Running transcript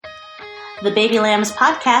The Baby Lambs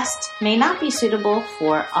podcast may not be suitable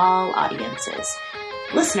for all audiences.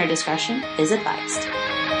 Listener discretion is advised.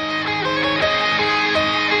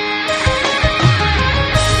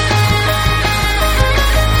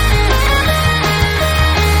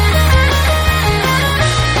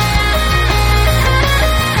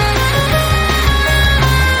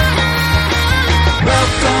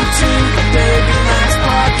 Welcome to the Baby Lambs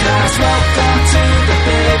podcast. Welcome to the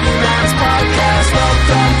Baby Lambs podcast.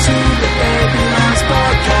 Welcome to the Baby Lambs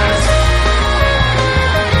podcast.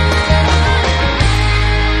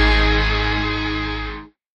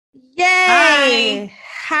 Yay!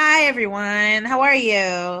 Hi everyone. How are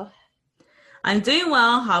you? I'm doing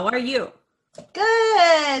well. How are you?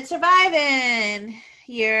 Good. Surviving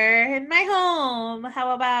here in my home.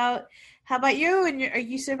 How about you? Are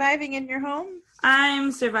you surviving in your home?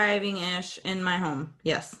 I'm surviving-ish in my home.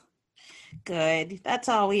 Yes. Good. That's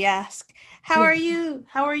all we ask. How are you?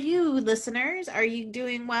 How are you, listeners? Are you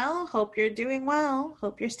doing well? Hope you're doing well.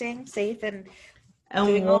 Hope you're staying safe and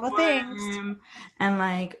doing all the things. And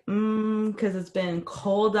because it's been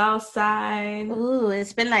cold outside. Ooh,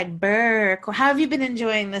 it's been like burr. How have you been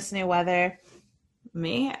enjoying this new weather?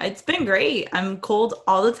 Me? It's been great. I'm cold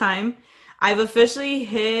all the time. I've officially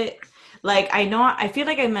hit, I feel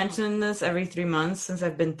like I mention this every 3 months since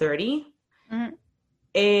I've been 30. Mm-hmm.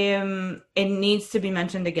 It needs to be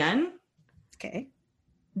mentioned again. Okay.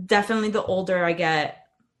 Definitely the older I get,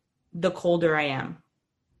 the colder I am.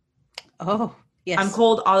 Oh, yes. I'm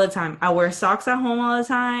cold all the time. I wear socks at home all the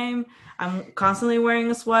time. I'm constantly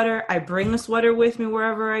wearing a sweater. I bring a sweater with me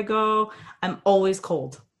wherever I go. I'm always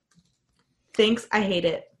cold. Thanks. I hate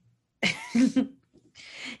it.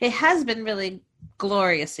 It has been really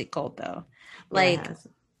gloriously cold though.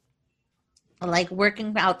 Like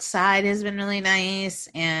working outside has been really nice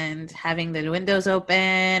and having the windows open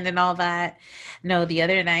and all that. No, the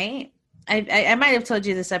other night, I might have told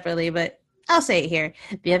you this separately, but I'll say it here.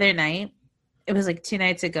 The other night, it was like 2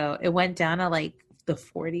 nights ago, it went down to like the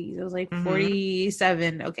 40s. It was like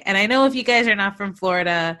 47. Okay. And I know if you guys are not from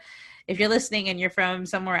Florida, if you're listening and you're from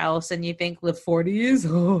somewhere else and you think the 40s,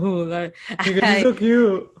 You're gonna be so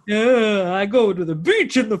cute. Yeah, I go to the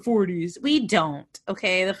beach in the 40s. We don't.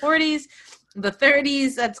 Okay. The 40s, the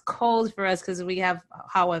 30s, that's cold for us because we have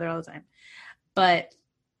hot weather all the time. But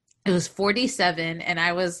it was 47 and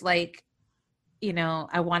I was like,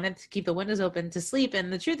 I wanted to keep the windows open to sleep.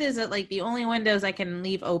 And the truth is that the only windows I can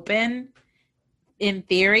leave open in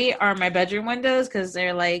theory are my bedroom windows because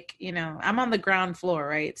they're I'm on the ground floor,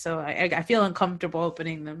 right? So I feel uncomfortable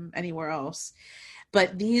opening them anywhere else.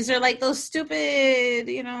 But these are those stupid,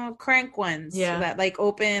 crank ones that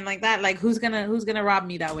open like that. Who's gonna rob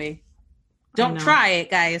me that way? Don't try it,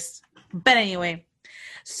 guys. But anyway,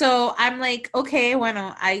 so I'm like, okay,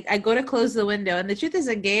 bueno, I go to close the window. And the truth is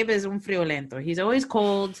that Gabe is un friolento. He's always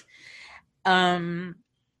cold.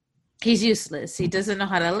 He's useless. He doesn't know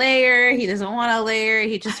how to layer. He doesn't want to layer.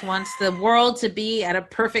 He just wants the world to be at a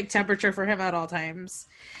perfect temperature for him at all times.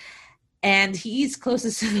 And he's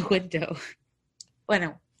closest to the window.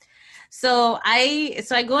 Bueno. So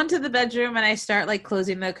I go into the bedroom and I start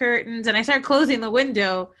closing the curtains and I start closing the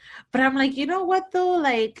window. But I'm like, you know what though?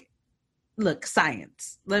 Look,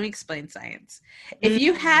 science. Let me explain science. If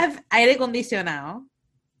you have aire acondicionado,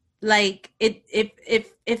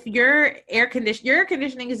 if your air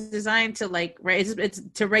conditioning is designed to it's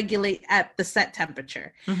to regulate at the set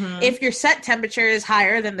temperature. Mm-hmm. If your set temperature is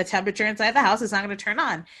higher than the temperature inside the house, it's not going to turn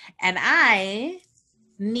on. And I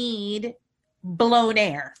need blown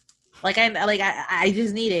air. I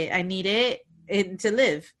just need it. I need it to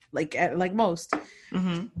live like most.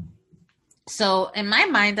 Mm-hmm. So in my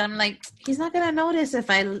mind, I'm like, he's not gonna notice when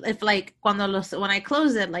I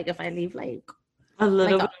close it, if I leave a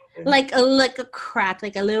little a crack,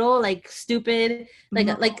 a little stupid,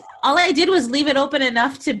 all I did was leave it open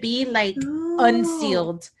enough to be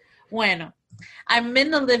unsealed. Bueno, I'm in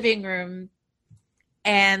the living room,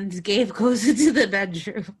 and Gabe goes into the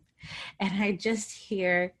bedroom, and I just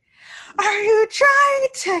hear, "Are you trying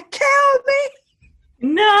to kill me?"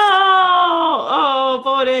 No! Oh,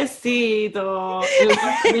 pobrecito. It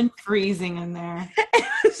was been freezing in there. It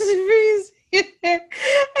was freezing in there.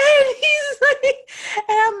 And he's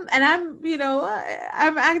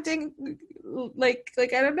I'm acting like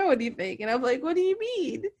I don't know anything. And I'm like, what do you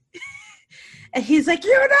mean? And he's like,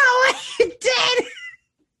 you know what you did?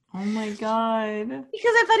 Oh my God.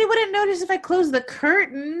 Because I thought he wouldn't notice if I closed the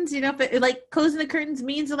curtains, but closing the curtains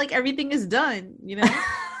means that everything is done,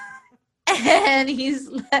 And he's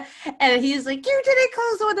like, you didn't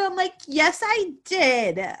close the window. I'm like, yes, I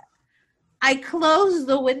did. I closed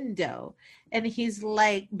the window. And he's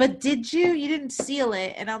like, but did you? You didn't seal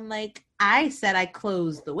it. And I'm like, I said I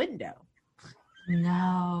closed the window.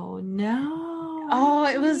 No. Oh,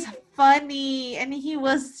 it was funny. And he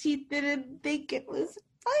didn't think it was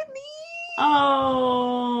funny.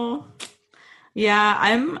 Oh. Yeah,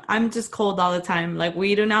 I'm just cold all the time. Like,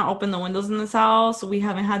 we do not open the windows in this house. We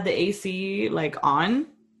haven't had the AC like on.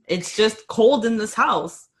 It's just cold in this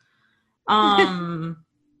house. I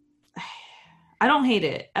don't hate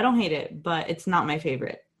it, but it's not my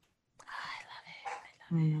favorite.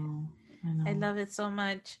 I love it. I love it so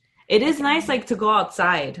much. It is nice, like, to go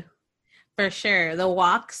outside. For sure. The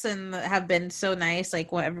walks have been so nice.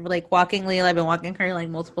 Like, whatever, like walking Leela, I've been walking her like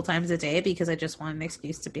multiple times a day because I just want an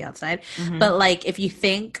excuse to be outside. Mm-hmm. But like, if you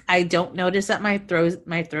think I don't notice that my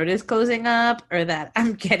throat is closing up or that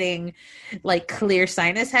I'm getting like clear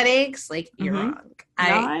sinus headaches, like you're wrong.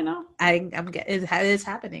 I know. It is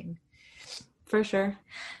happening. For sure.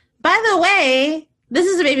 By the way, this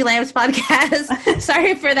is a Baby Lambs podcast.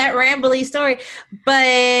 Sorry for that rambly story,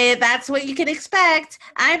 but that's what you can expect.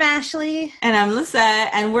 I'm Ashley. And I'm Lisette,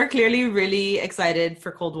 and we're clearly really excited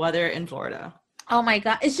for cold weather in Florida. Oh my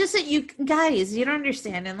God. It's just that you guys, you don't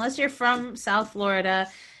understand. Unless you're from South Florida,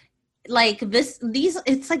 like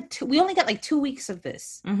it's like we only got like 2 weeks of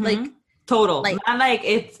this. Mm-hmm. Like total. Like, not like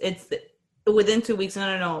it's within 2 weeks.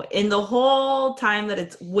 No. In the whole time that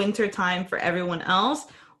it's winter time for everyone else,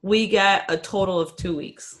 we get a total of 2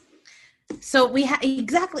 weeks. So we have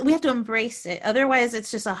to embrace it. Otherwise, it's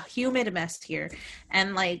just a humid mess here,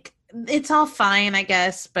 and like it's all fine, I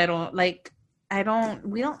guess. But I don't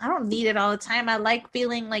need it all the time. I like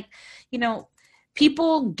feeling like,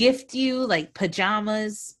 people gift you like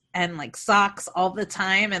pajamas and like socks all the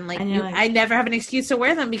time, and I never have an excuse to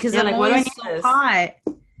wear them because I'm like, always so hot.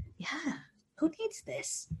 Yeah, who needs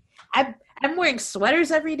this? I'm wearing sweaters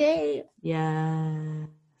every day. Yeah.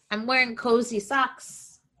 I'm wearing cozy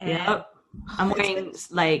socks. Yep. I'm wearing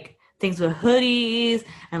like things with hoodies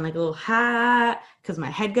and like a little hat because my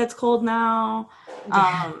head gets cold now.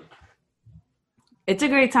 Yeah. It's a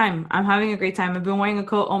great time. I'm having a great time. I've been wearing a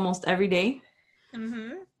coat almost every day.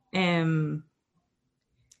 Mm-hmm.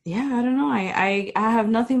 Yeah, I don't know. I have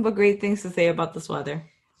nothing but great things to say about this weather.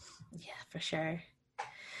 Yeah, for sure.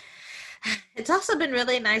 It's also been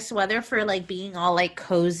really nice weather for like being all like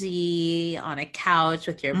cozy on a couch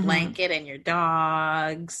with your blanket and your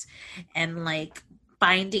dogs and like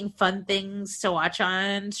finding fun things to watch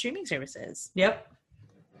on streaming services. Yep.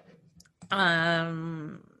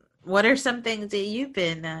 What are some things that you've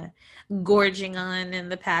been gorging on in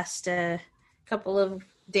the past couple of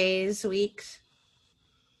days, weeks?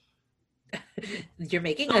 You're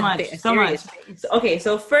making so much. Face. Okay,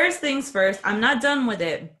 so first things first, I'm not done with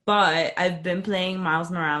it, but I've been playing Miles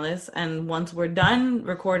Morales, and once we're done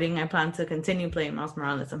recording, I plan to continue playing Miles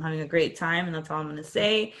Morales. I'm having a great time, and that's all I'm going to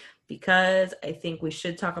say, because I think we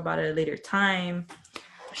should talk about it at a later time.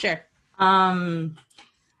 Sure. And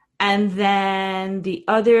then the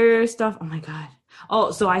other stuff, oh my God.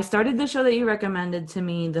 Oh, so I started the show that you recommended to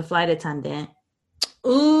me, The Flight Attendant.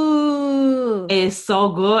 Ooh. It's so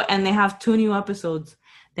good, and they have 2 new episodes.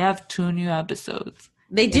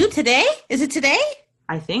 They do today? Is it today?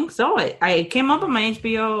 I think so. I came up on my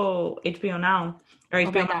HBO Now or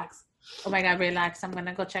HBO Max. Oh my God, relax. I'm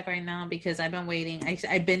gonna go check right now because I've been waiting.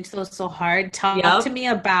 I've been so hard. Talk to me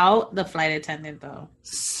about The Flight Attendant though.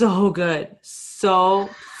 So good. So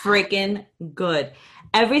freaking good.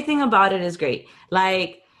 Everything about it is great.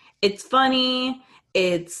 Like, it's funny,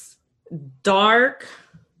 it's dark,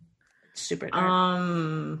 super dark.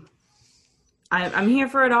 I'm here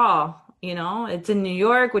for it all. It's in New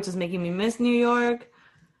York, which is making me miss New York.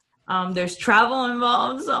 There's travel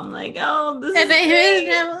involved, so I'm like, oh, this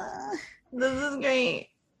is great.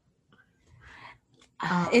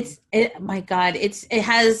 My God, it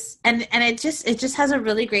has it just has a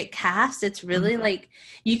really great cast. It's really like,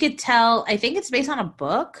 you could tell. I think it's based on a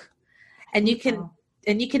book, and you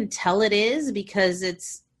can tell it is because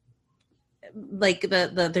it's like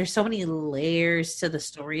there's so many layers to the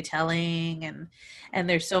storytelling, and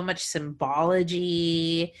there's so much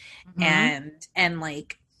symbology, and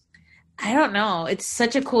like, I don't know. It's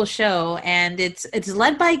such a cool show, and it's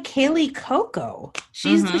led by Kaylee Coco.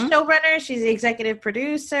 She's the showrunner. She's the executive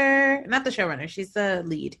producer. Not the showrunner. She's the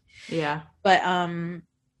lead. Yeah. But and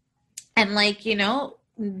like,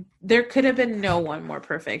 there could have been no one more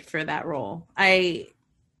perfect for that role. I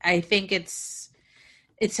think it's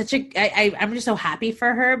such a. I'm just so happy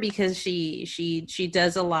for her because she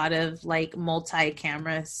does a lot of like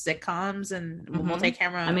multi-camera sitcoms and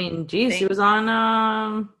multi-camera. I mean, geez, she was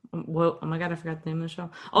on. Oh my God, I forgot the name of the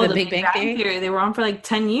show. Oh, The Big Bang Theory. They were on for like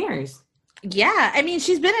 10 years. Yeah, I mean,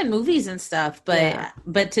 she's been in movies and stuff, but Yeah.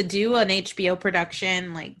 to do an HBO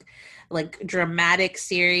production like dramatic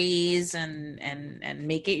series and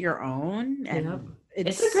make it your own, and Yep.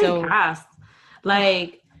 it's It's a great so cast.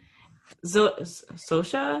 Like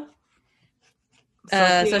Sosha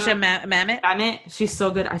Sasha Mamet. Mamet, she's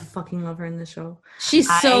so good. I fucking love her in the show. She's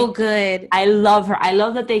so good. I love her. I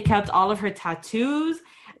love that they kept all of her tattoos.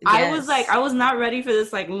 I was Yes. like, I was not ready for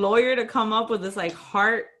this like lawyer to come up with this like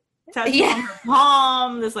heart tattoo Yeah. on her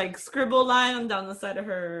palm, this like scribble line down the side of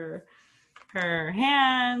her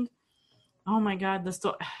hand. Oh my god, the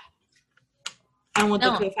story. And with the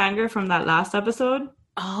cliffhanger from that last episode.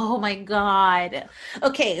 Oh my god.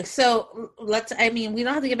 Okay, so I mean, we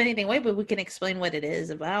don't have to give anything away, but we can explain what it is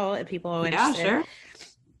about if people are interested. Yeah, sure.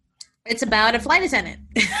 It's about a flight attendant.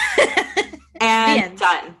 And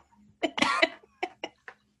done.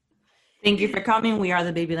 Thank you for coming. We are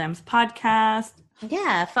the Baby Lambs podcast.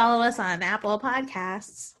 Yeah, follow us on Apple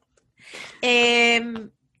Podcasts.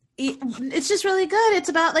 It's just really good. It's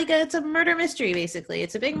about it's a murder mystery, basically.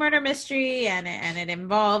 It's a big murder mystery, and it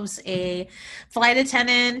involves a flight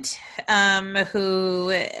attendant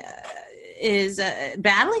who is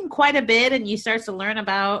battling quite a bit, and you start to learn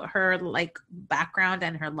about her background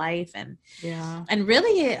and her life, and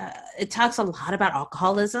really it talks a lot about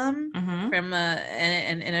alcoholism from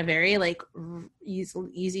in a very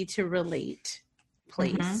easy to relate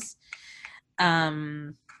place.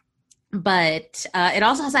 But it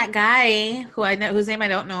also has that guy who I know, whose name I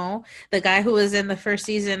don't know, the guy who was in the first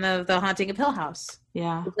season of The Haunting of Hill House.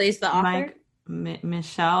 Yeah, who plays the author.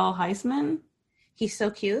 Michelle Heisman. He's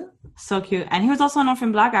so cute. So cute. And he was also in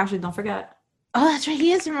Orphan Black, actually, don't forget. Oh, that's right.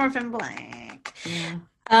 He is in Orphan Black. Yeah.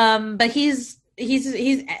 But he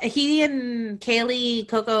and Kaylee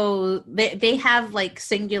Coco, they have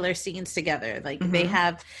singular scenes together. They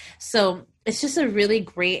have, so it's just a really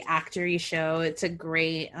great actory show. It's a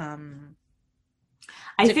great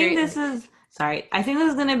I think this is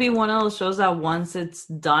going to be one of those shows that once it's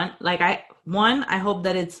done, I hope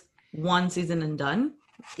that it's one season and done.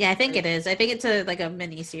 Yeah, I think it is. I think it's a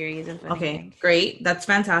mini series. Okay, great. That's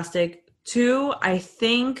fantastic. 2, I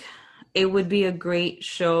think it would be a great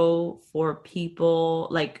show for people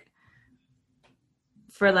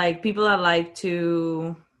people that like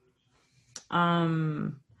to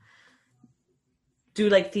do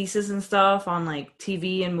thesis and stuff on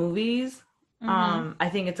TV and movies. I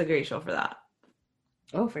think it's a great show for that.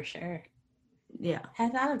 Oh, for sure. Yeah. I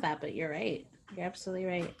thought of that, but you're right. You're absolutely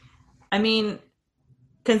right. I mean,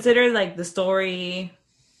 consider the story,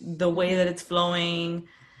 the way that it's flowing,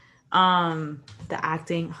 the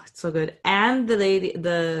acting, it's so good. And the lady,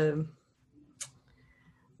 the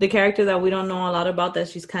character that we don't know a lot about that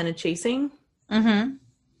she's kind of chasing.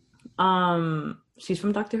 She's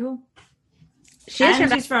from Doctor Who.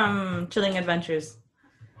 She's from Chilling Adventures.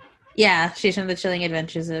 Yeah, she's from the Chilling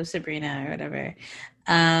Adventures of Sabrina or whatever.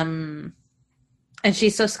 And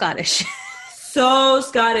she's so Scottish. So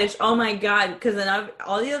Scottish. Oh my god. Because in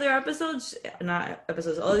all the other episodes, all the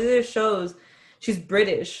other shows, she's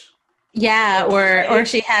British. Yeah, or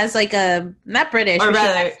she has not British. Or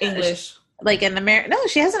rather, English. No,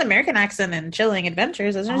 she has an American accent in Chilling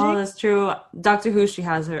Adventures, doesn't she? Oh, that's true. Doctor Who, she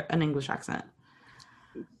has an English accent.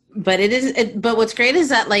 But but what's great is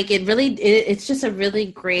that it's just a really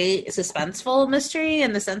great suspenseful mystery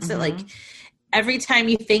in the sense that every time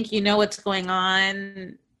you think you know what's going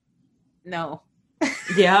on, no.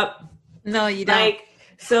 Yep. No, you don't.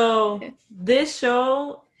 So this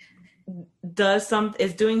show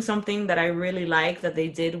is doing something that I really like that they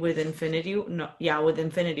did with Infinity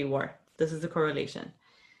War. This is the correlation.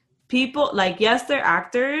 People yes, they're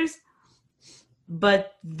actors,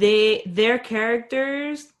 but their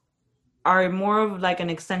characters are more of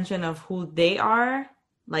an extension of who they are,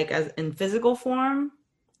 as in physical form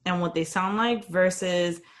and what they sound like,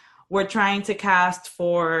 versus we're trying to cast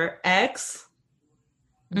for X.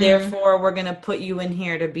 Therefore, we're going to put you in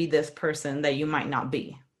here to be this person that you might not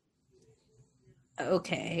be.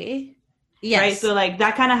 Okay. Yes. Right? So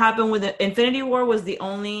that kind of happened with Infinity War was the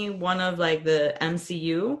only one of the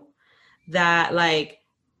MCU that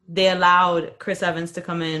they allowed Chris Evans to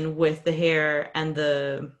come in with the hair and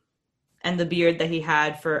the beard that he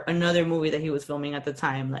had for another movie that he was filming at the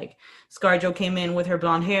time. ScarJo came in with her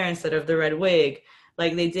blonde hair instead of the red wig.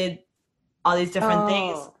 They did all these different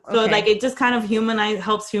things. So it just kind of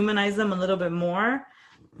helps humanize them a little bit more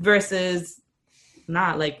versus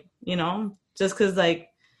not just because the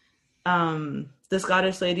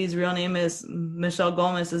Scottish lady's real name is Michelle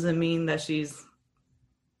Gomez doesn't mean that she's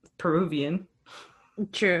Peruvian.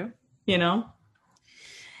 True.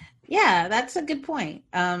 Yeah, that's a good point.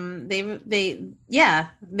 They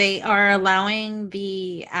are allowing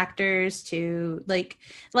the actors to like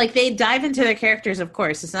they dive into their characters. Of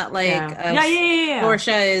course, it's not like Yeah.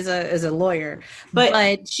 Portia is a lawyer,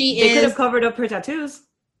 But she they could have covered up her tattoos.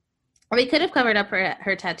 We could have covered up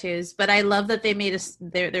her tattoos, but I love that they made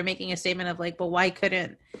they're making a statement of like, but why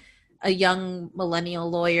couldn't a young millennial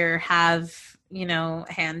lawyer have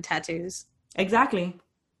hand tattoos? Exactly.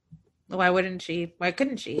 Why wouldn't she? Why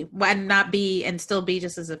couldn't she? Why not be and still be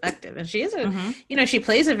just as effective? And she is she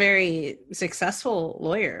plays a very successful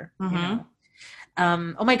lawyer. Oh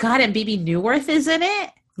my God. And BB Newworth is in it.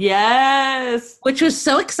 Yes. Which was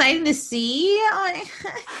so exciting to see. Oh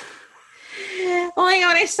my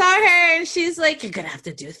God. I saw her and she's like, you're going to have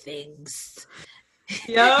to do things.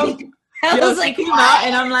 Yep. I was like, came out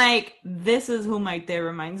and I'm like, this is who Mike Day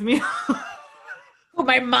reminds me of. Oh,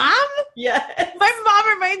 my mom? Yes. My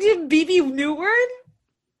mom reminds you of BB Newworth?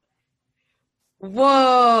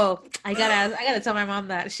 Whoa. I gotta tell my mom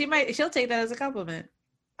that. She'll take that as a compliment.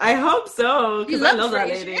 I hope so, because I love that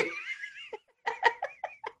lady.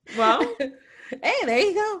 Well, hey, there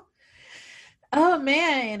you go. Oh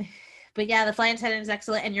man. But yeah, the flight attendant is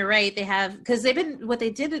excellent, and you're right. They have because what they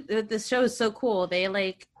did. This show is so cool.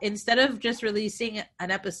 They instead of just releasing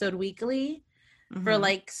an episode weekly for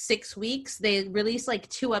 6 weeks, they release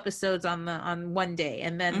 2 episodes on one day,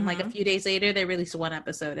 and then a few days later they release 1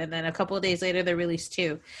 episode, and then a couple of days later they release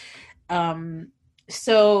 2.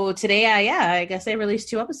 So today, I guess they released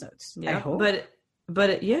 2 episodes. Yeah, I hope.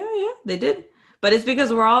 But yeah, they did. But it's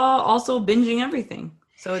because we're all also binging everything.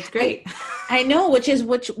 So it's great. I know, which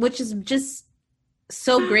is just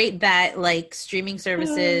so great that streaming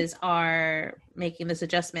services are making this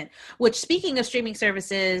adjustment. Which, speaking of streaming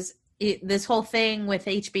services, this whole thing with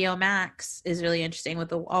HBO Max is really interesting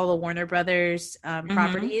with all the Warner Brothers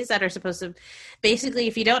properties that are supposed to, basically,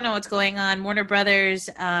 if you don't know what's going on, Warner Brothers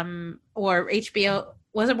or HBO.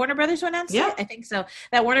 Was it Warner Brothers who announced it? I think so.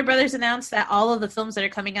 That Warner Brothers announced that all of the films that are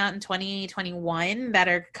coming out in 2021 that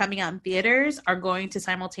are coming out in theaters are going to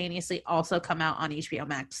simultaneously also come out on HBO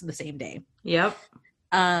Max the same day. Yep.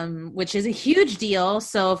 Which is a huge deal.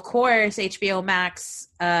 So, of course, HBO Max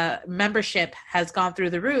membership has gone through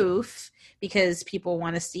the roof because people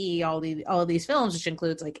want to see all these films, which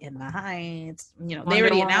includes In the Heights. They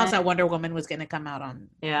already announced that Wonder Woman was going to come out on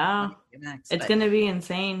HBO Max. It's going to be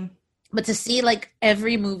insane. But to see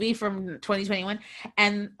every movie from 2021,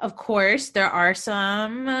 and of course there are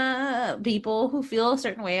some people who feel a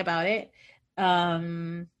certain way about it.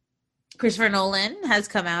 Christopher Nolan has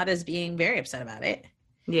come out as being very upset about it.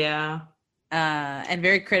 Yeah. And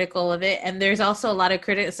very critical of it. And there's also a lot of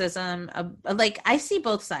criticism. I see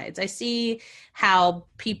both sides. I see how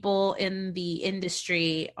people in the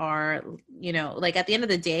industry are, at the end of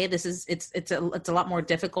the day, it's a lot more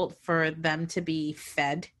difficult for them to be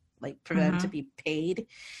fed. For them to be paid,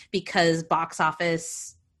 because box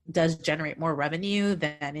office does generate more revenue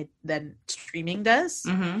than streaming does.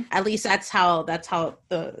 At least that's how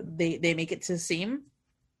they make it to seem.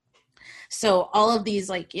 So all of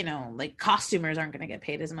these costumers aren't going to get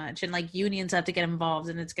paid as much, and unions have to get involved,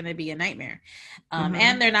 and it's going to be a nightmare.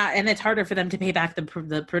 And they're not, and it's harder for them to pay back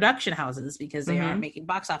the production houses because they aren't making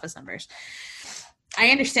box office numbers. I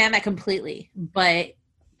understand that completely, but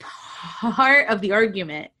part of the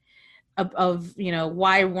argument of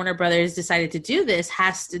why Warner Brothers decided to do this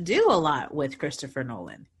has to do a lot with Christopher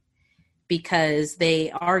Nolan, because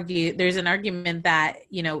they argue there's an argument that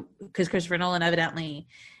because Christopher Nolan evidently,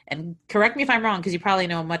 and correct me if I'm wrong because you probably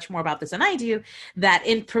know much more about this than I do, that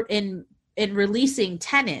in releasing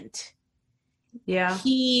Tenet,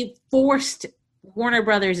 he forced Warner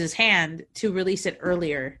Brothers' hand to release it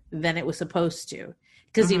earlier than it was supposed to,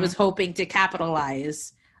 because he was hoping to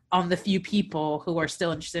capitalize on the few people who are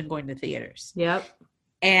still interested in going to theaters. Yep.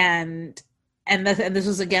 And this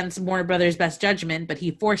was against Warner Brothers' best judgment, but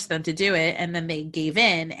he forced them to do it, and then they gave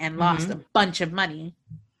in and lost a bunch of money.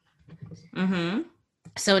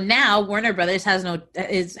 So now Warner Brothers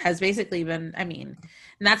has basically been,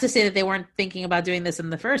 not to say that they weren't thinking about doing this in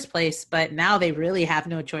the first place, but now they really have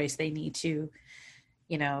no choice. They need to,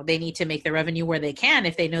 make the revenue where they can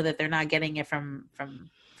if they know that they're not getting it from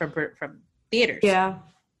theaters. Yeah.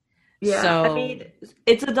 Yeah, so,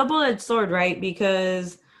 it's a double-edged sword, right?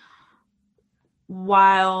 Because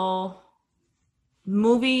while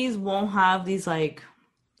movies won't have these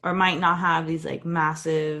or might not have these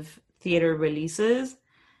massive theater releases,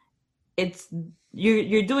 it's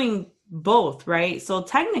you're doing both, right? So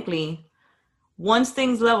technically, once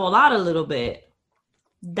things level out a little bit,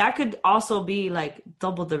 that could also be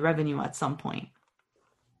double the revenue at some point.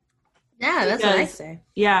 Yeah, that's what I Because, say.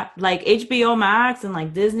 yeah, like HBO Max and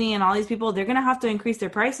like Disney and all these people, they're gonna have to increase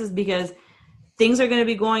their prices because things are gonna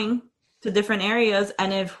be going to different areas.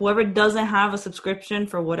 And if whoever doesn't have a subscription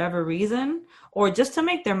for whatever reason, or just to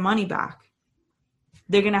make their money back,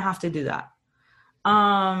 they're gonna have to do that.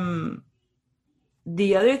 Um,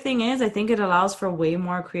 the other thing is, I think it allows for way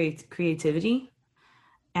more creativity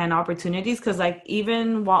and opportunities because, like,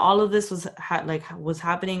 even while all of this was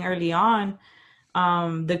happening early on,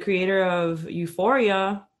 the creator of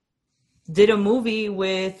Euphoria did a movie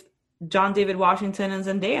with John David Washington and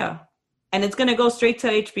Zendaya, and it's gonna go straight to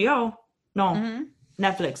HBO. No,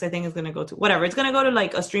 Netflix. I think it's gonna go to whatever. It's gonna go to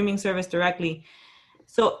like a streaming service directly.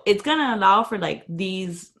 So it's gonna allow for like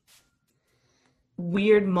these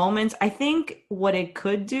weird moments. I think what it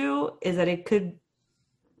could do is that it could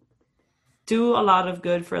do a lot of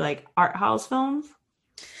good for like art house films.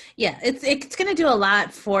 Yeah, it's going to do a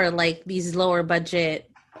lot for like these lower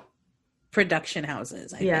budget production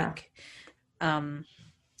houses, I think.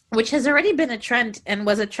 Which has already been a trend and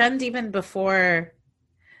was a trend even before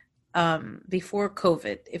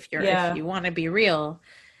COVID, if you want to be real.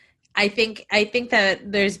 I think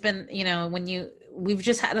that there's been, we've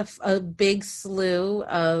just had a big slew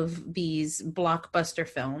of these blockbuster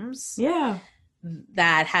films. Yeah.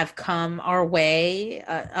 That have come our way,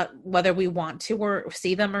 whether we want to or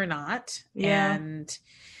see them or not. Yeah. And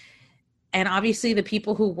obviously the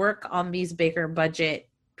people who work on these bigger budget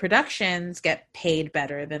productions get paid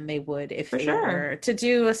better than they would if they were to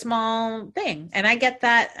do a small thing. And I get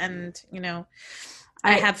that. And,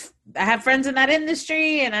 I have friends in that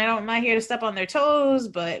industry and I'm not here to step on their toes,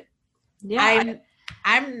 but yeah,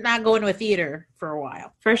 I'm not going to a theater for a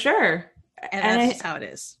while. For sure. And that's just how it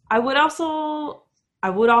is. I would also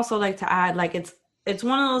like to add, like, it's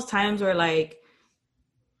one of those times where like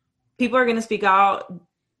people are going to speak out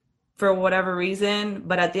for whatever reason,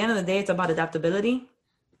 but at the end of the day, it's about adaptability.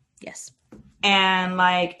 Yes. And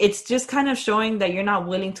like, it's just kind of showing that you're not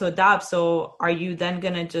willing to adapt. So are you then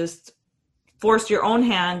going to just force your own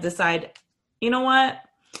hand, decide, you know what,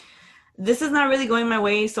 this is not really going my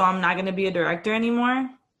way, so I'm not going to be a director anymore.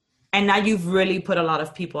 And now you've really put a lot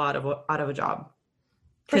of people out of a job.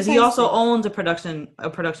 Because he also owns a production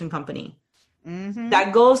company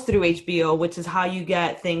that goes through HBO, which is how you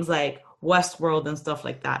get things like Westworld and stuff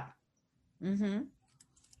like that.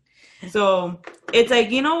 So it's like,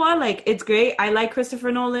 you know what? Like, it's great. I like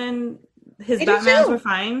Christopher Nolan. His Batmans were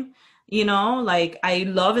fine. Like, I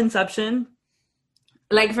love Inception.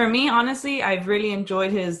 Like, for me, honestly, I've really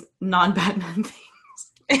enjoyed his non-Batman things.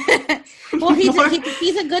 Well,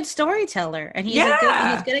 he's a good storyteller, and he's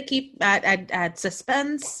going to keep at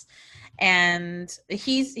suspense, and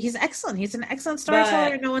he's excellent. He's an excellent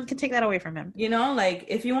storyteller. No one can take that away from him. Like,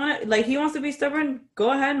 if you want to, like, he wants to be stubborn,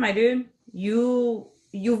 go ahead, my dude.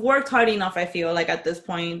 You've worked hard enough, I feel like, at this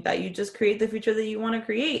point, that you just create the future that you want to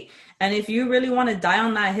create. And if you really want to die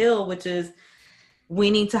on that hill, which is we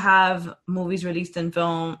need to have movies released in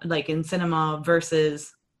film, like in cinema,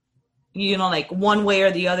 versus like one way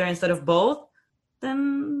or the other instead of both,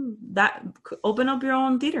 then that open up your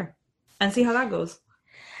own theater and see how that goes.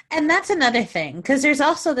 And that's another thing, because there's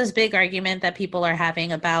also this big argument that people are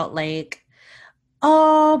having about like,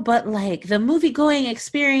 oh, but like the movie going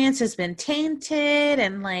experience has been tainted,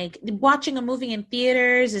 and like watching a movie in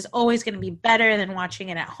theaters is always going to be better than watching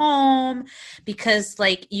it at home because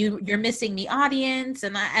like you're missing the audience.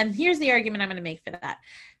 And here's the argument I'm going to make for that.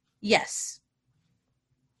 Yes.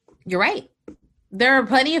 You're right. There are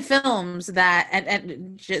plenty of films that,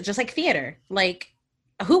 and just like theater, like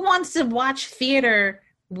who wants to watch theater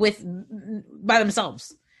by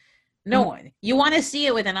themselves? No one. You want to see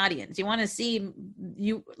it with an audience. You want to see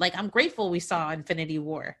like, I'm grateful we saw Infinity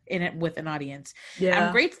War in it with an audience. Yeah.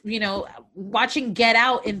 I'm grateful, watching Get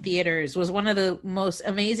Out in theaters was one of the most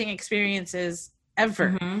amazing experiences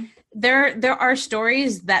ever. There are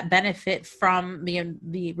stories that benefit from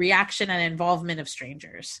the reaction and involvement of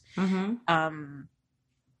strangers.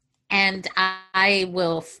 And I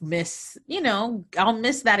will miss, I'll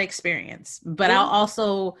miss that experience, but I'll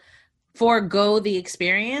also forego the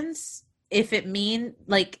experience if it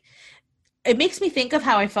it makes me think of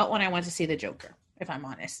how I felt when I went to see the Joker, if I'm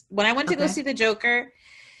honest. When I went to go see the Joker,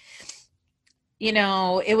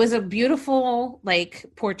 it was a beautiful like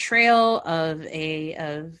portrayal of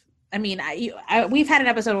we've had an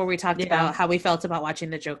episode where we talked about how we felt about watching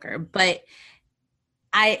the Joker, but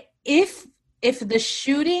if the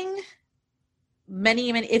shooting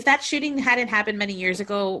if that shooting hadn't happened many years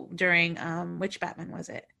ago during which Batman was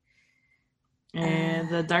it?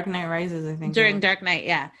 The Dark Knight Rises, I think. During Dark Knight,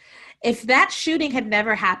 yeah. If that shooting had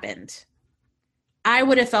never happened, I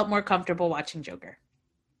would have felt more comfortable watching Joker.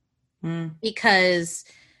 because,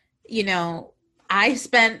 you know, I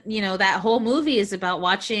spent, you know, that whole movie is about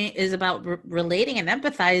relating and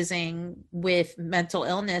empathizing with mental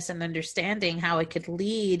illness and understanding how it could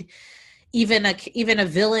lead even a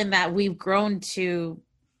villain that we've grown to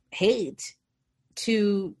hate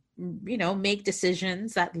to, you know, make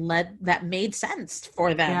decisions that made sense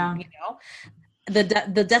for them, you know,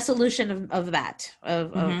 the dissolution of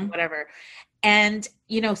whatever. And,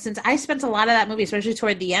 you know, since I spent a lot of that movie, especially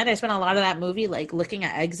toward the end, I spent a lot of that movie, like, looking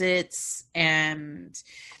at exits and,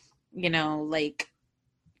 you know, like,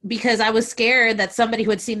 because I was scared that somebody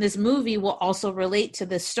who had seen this movie will also relate to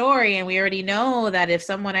this story. And we already know that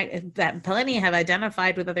that plenty have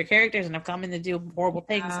identified with other characters and have come in to do horrible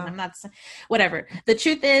things. And I'm not, whatever. The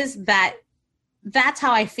truth is that that's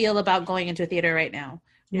how I feel about going into a theater right now.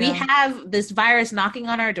 Yeah. We have this virus knocking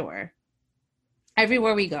on our door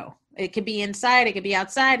everywhere we go. It could be inside, it could be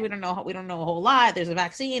outside. We don't know a whole lot. There's a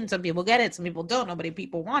vaccine. Some people get it, some people don't.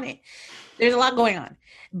 People want it. There's a lot going on.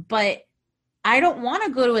 But I don't want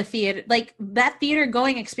to go to a theater. Like, that theater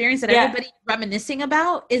going experience that everybody's reminiscing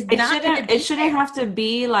about is not going to be. It shouldn't have to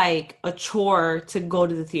be like a chore to go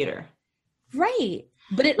to the theater. Right.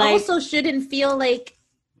 But it also shouldn't feel like,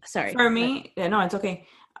 sorry. For me, no, it's okay.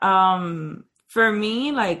 For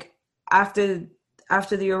me, like, after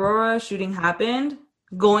the Aurora shooting happened,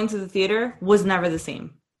 going to the theater was never the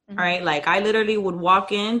same. All right. Like, I literally would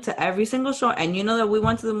walk into every single show, and you know that we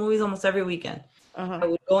went to the movies almost every weekend. I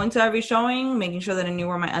would go into every showing, making sure that I knew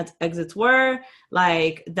where my exits were,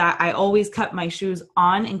 like that. I always kept my shoes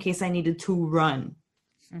on in case I needed to run.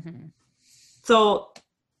 So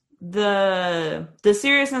the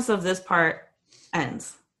seriousness of this part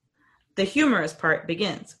ends. The humorous part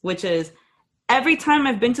begins, which is every time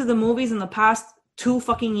I've been to the movies in the past 2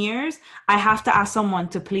 fucking years, I have to ask someone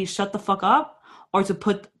to please shut the fuck up or to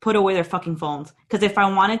put away their fucking phones. Because if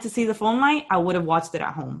I wanted to see the phone light, I would have watched it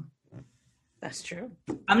at home. That's true.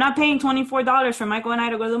 I'm not paying $24 for Michael and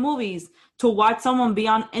I to go to the movies to watch someone be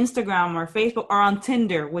on Instagram or Facebook or on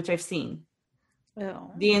Tinder, which I've seen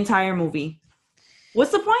the entire movie.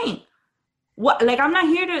 What's the point? What? Like, I'm not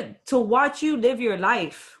here to watch you live your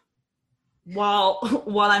life while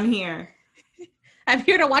I'm here. I'm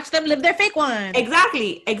here to watch them live their fake one.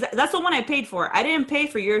 Exactly. That's the one I paid for. I didn't pay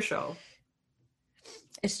for your show.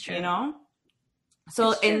 It's true. You know?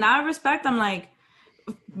 So in that respect, I'm like,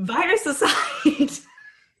 virus aside,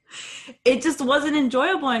 it just wasn't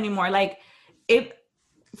enjoyable anymore. Like,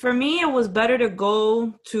 for me, it was better to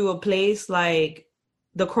go to a place like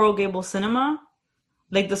the Coral Gables Cinema,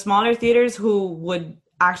 like the smaller theaters who would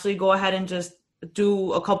actually go ahead and just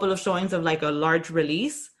do a couple of showings of like a large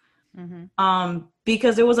release.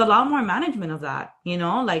 Because there was a lot more management of that, you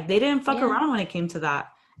know, like they didn't fuck around when it came to that.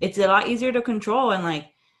 It's a lot easier to control. And like,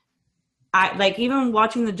 I like, even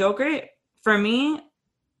watching the Joker, for me,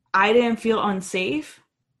 I didn't feel unsafe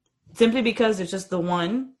simply because it's just the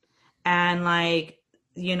one. And like,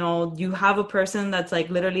 you know, you have a person that's like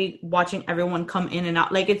literally watching everyone come in and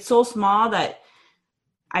out. Like, it's so small that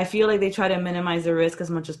I feel like they try to minimize the risk as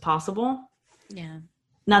much as possible. Yeah.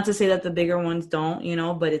 Not to say that the bigger ones don't, you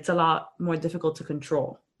know, but it's a lot more difficult to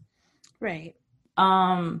control. Right.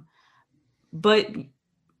 But,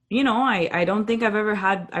 you know, I don't think I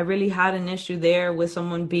really had an issue there with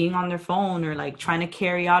someone being on their phone or like trying to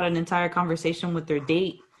carry out an entire conversation with their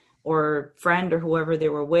date or friend or whoever they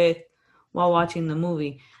were with while watching the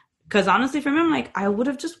movie. Because honestly, for me, I'm like, I would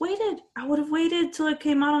have just waited. I would have waited till it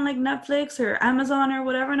came out on like Netflix or Amazon or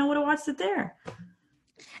whatever, and I would have watched it there.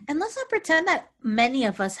 And let's not pretend that many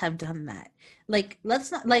of us have done that. Like,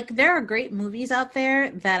 let's not, like, there are great movies out there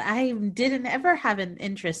that I didn't ever have an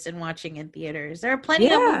interest in watching in theaters. There are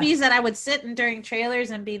plenty of movies that I would sit and during trailers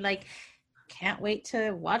and be like, can't wait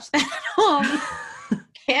to watch that at home.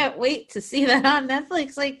 Can't wait to see that on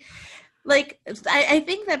Netflix. Like I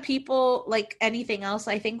think that people, like anything else,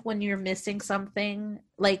 I think when you're missing something,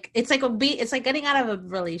 like it's like getting out of a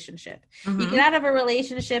relationship. You get out of a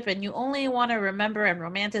relationship and you only want to remember and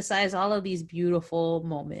romanticize all of these beautiful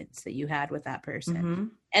moments that you had with that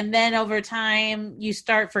person. And then over time you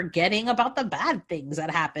start forgetting about the bad things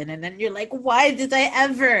that happen. And then you're like, why did I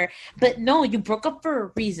ever? But no, you broke up for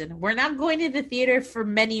a reason. We're not going to the theater for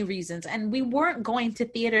many reasons. And we weren't going to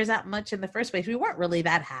theaters that much in the first place. We weren't really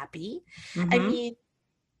that happy. I mean,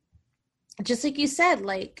 just like you said,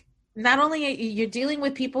 like, not only you're dealing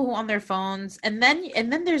with people who on their phones, and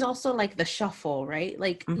then there's also like the shuffle, right?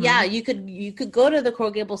 Like, yeah, you could go to the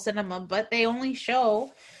Coral Gables Cinema, but they only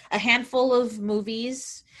show a handful of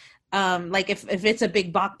movies Like if it's a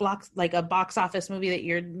big like a box office movie that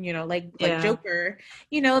you're, like Joker,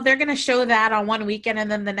 they're going to show that on one weekend, and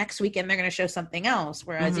then the next weekend they're going to show something else.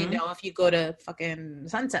 Whereas, if you go to fucking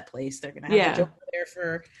Sunset Place, they're going to have the Joker there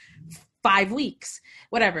for 5 weeks,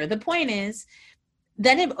 whatever. The point is,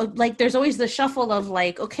 then there's always the shuffle of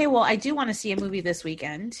like, okay, well, I do want to see a movie this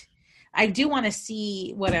weekend. I do want to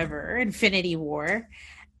see whatever, Infinity War.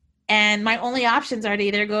 And my only options are to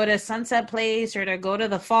either go to Sunset Place or to go to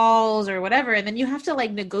the Falls or whatever. And then you have to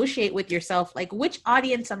like negotiate with yourself, like, which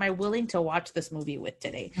audience am I willing to watch this movie with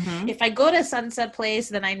today? If I go to Sunset Place,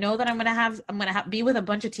 then I know that I'm gonna be with a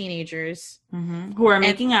bunch of teenagers who are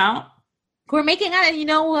making out. And you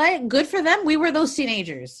know what? Good for them. We were those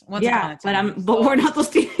teenagers once upon a time. But we're not those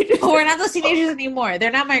teenagers. We're not those teenagers anymore.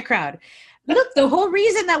 They're not my crowd. Look, the whole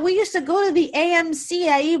reason that we used to go to the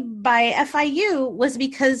AMC by FIU was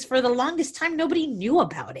because for the longest time, nobody knew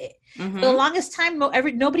about it. For the longest time,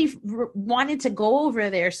 nobody wanted to go over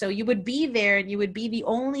there. So you would be there and you would be the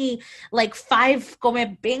only like 5 come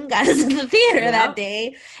pingas in the theater that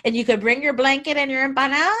day. And you could bring your blanket and your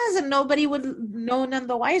empanadas and nobody would know none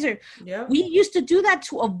the wiser. Yep. We used to do that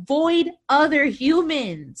to avoid other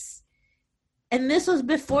humans. And this was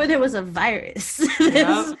before there was a virus.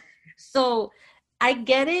 So I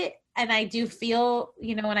get it, and I do feel,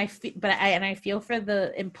 and I feel for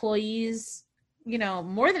the employees,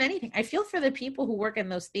 more than anything. I feel for the people who work in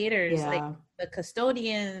those theaters, like the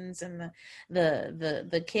custodians and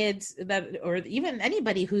the kids or even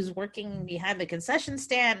anybody who's working behind the concession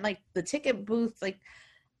stand, like the ticket booth. Like,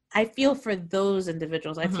 I feel for those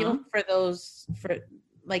individuals. I feel for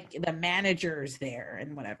like the managers there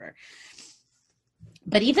and whatever.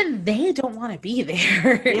 But even they don't want to be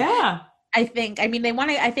there. Yeah. I think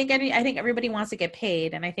everybody wants to get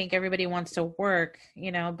paid, and I think everybody wants to work,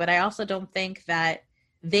 but I also don't think that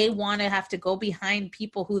they want to have to go behind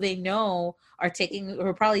people who they know are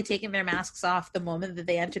probably taking their masks off the moment that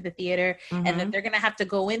they enter the theater, and that they're going to have to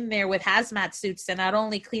go in there with hazmat suits to not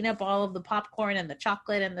only clean up all of the popcorn and the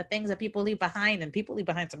chocolate and the things that people leave behind, and people leave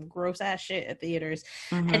behind some gross ass shit at theaters.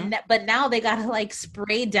 But now they got to like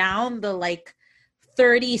spray down the like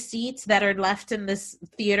 30 seats that are left in this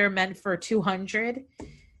theater meant for 200,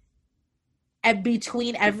 and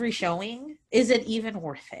between every showing, is it even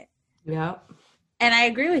worth it? Yeah. And I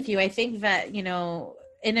agree with you. I think that,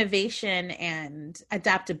 innovation and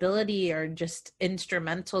adaptability are just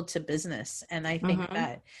instrumental to business. And I think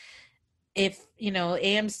that if,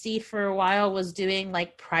 AMC for a while was doing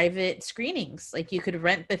like private screenings, like you could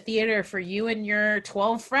rent the theater for you and your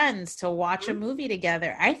 12 friends to watch a movie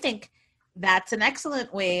together. I think that's an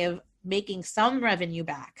excellent way of making some revenue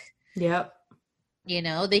back. Yep.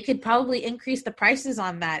 They could probably increase the prices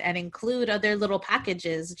on that and include other little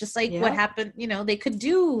packages, just like what happened. They could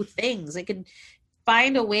do things. They could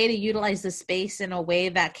find a way to utilize the space in a way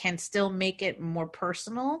that can still make it more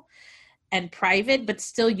personal and private, but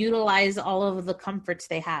still utilize all of the comforts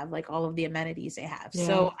they have, like all of the amenities they have. Yeah.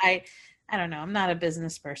 So I don't know. I'm not a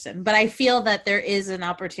business person, but I feel that there is an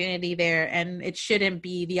opportunity there, and it shouldn't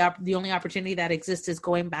be the only opportunity that exists is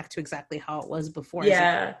going back to exactly how it was before.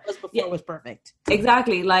 Yeah, it was perfect.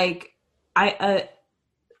 Exactly. Like I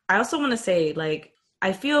also want to say, like,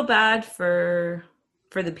 I feel bad for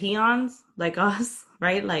the peons like us,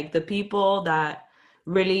 right? Like the people that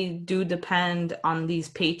really do depend on these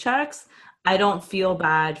paychecks. I don't feel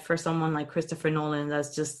bad for someone like Christopher Nolan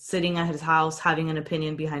that's just sitting at his house having an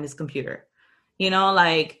opinion behind his computer.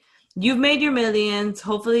 Like, you've made your millions.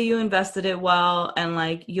 Hopefully you invested it well, and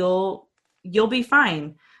like you'll be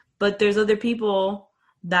fine. But there's other people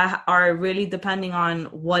that are really depending on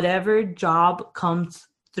whatever job comes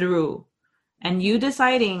through. And you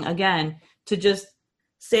deciding again to just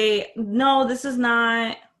say, no, this is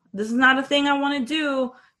not a thing I want to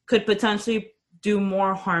do, could potentially do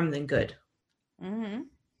more harm than good.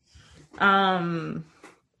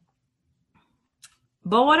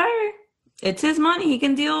 But whatever, it's his money. He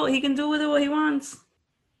can do with it what he wants.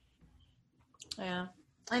 Yeah,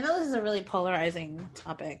 I know this is a really polarizing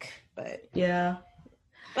topic, but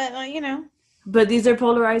but these are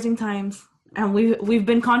polarizing times, and we've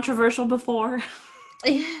been controversial before,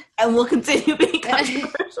 and we'll continue being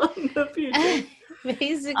controversial in the future.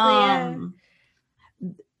 Basically,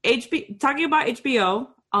 talking about HBO,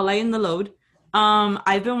 I'll lay in the load.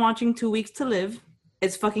 I've been watching 2 Weeks to Live.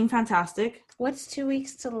 It's fucking fantastic. What's 2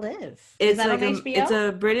 Weeks to Live? Is that like on HBO? It's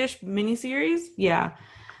a British miniseries. Yeah.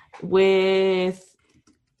 With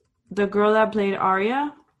the girl that played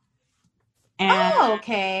Arya. And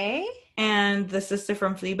the sister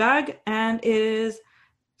from Fleabag. And it is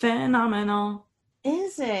phenomenal.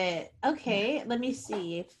 Is it? Okay, let me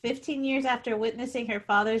see. 15 years after witnessing her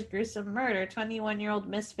father's gruesome murder, 21-year-old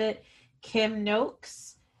misfit Kim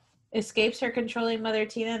Noakes escapes her controlling mother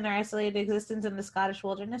Tina and their isolated existence in the Scottish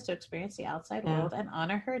wilderness to experience the outside world and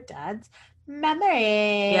honor her dad's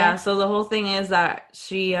memory. Yeah, so the whole thing is that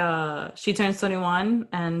she turns 21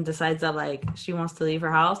 and decides that like she wants to leave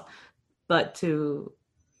her house, but to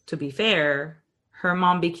be fair, her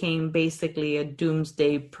mom became basically a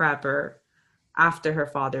doomsday prepper after her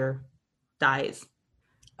father dies.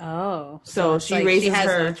 Oh, so she like raises she has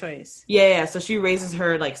her no choice. Yeah, so she raises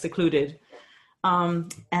her like secluded.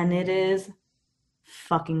 And it is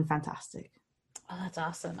fucking fantastic. Oh, that's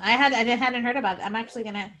awesome. I hadn't heard about it. I'm actually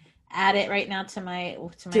gonna add it right now to my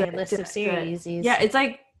list of series. Yeah, it's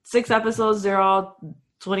like 6 episodes. They're all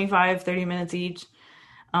 25, 30 minutes each.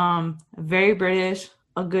 Very British,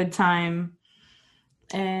 a good time.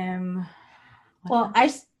 Well,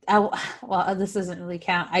 this doesn't really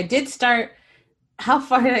count. I did start. How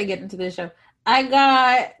far did I get into this show? I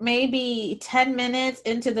got maybe 10 minutes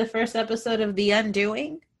into the first episode of The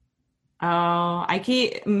Undoing. Oh,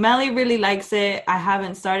 Melly really likes it. I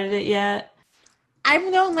haven't started it yet. I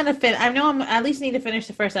know I'm gonna I know I'm at least need to finish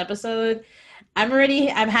the first episode. I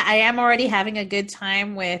am already having a good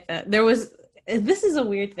time with. This is a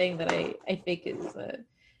weird thing that I think is.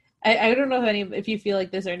 I don't know if you feel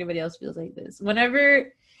like this or anybody else feels like this.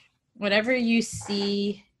 Whenever you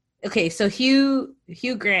see, okay, so Hugh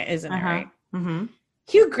Grant isn't it, right? Mm-hmm.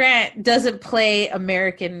 Hugh Grant doesn't play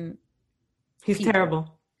American. He's people.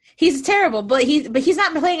 terrible. He's terrible, but he's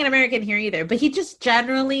not playing an American here either. But he just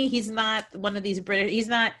generally, he's not one of these British. He's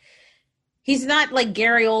not like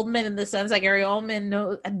Gary Oldman in the sense that Gary Oldman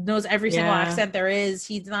knows every single accent there is.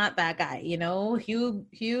 He's not that guy, you know.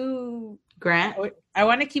 Hugh Grant. I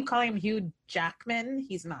want to keep calling him Hugh Jackman.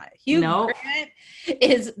 He's not. Grant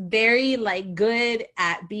is very like good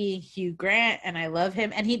at being Hugh Grant, and I love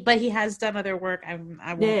him. But he has done other work. I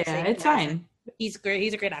won't say it's fine. He's great.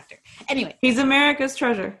 He's a great actor. Anyway, he's America's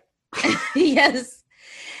treasure. Yes.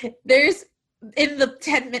 There's in the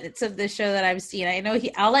 10 minutes of the show that I've seen,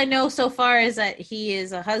 all I know so far is that he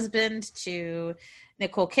is a husband to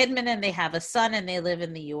Nicole Kidman, and they have a son, and they live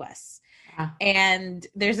in the U.S. And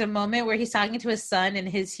there's a moment where he's talking to his son in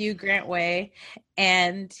his Hugh Grant way,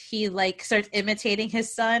 and he like starts imitating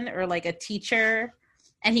his son or like a teacher,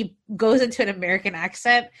 and he goes into an American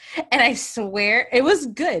accent, and I swear it was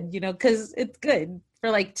good, because it's good. For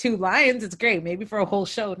like 2 lines, it's great. Maybe for a whole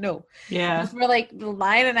show, no. Yeah. For like the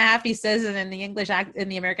line and a half he says it in the in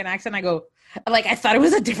the American accent, I go, like, I thought it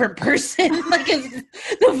was a different person. Like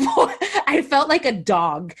I felt like a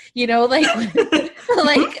dog, like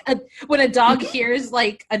when a dog hears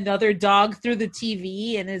like another dog through the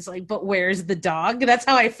TV and is like, but where's the dog? That's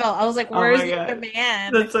how I felt. I was like, where's the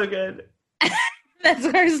man? That's so good. That's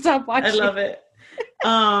where I stopped watching. I love it.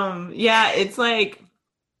 Yeah, it's like,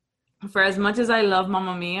 for as much as I love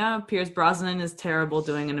Mamma Mia, Pierce Brosnan is terrible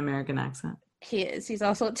doing an American accent. He is. He's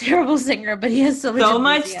also a terrible singer, but he has so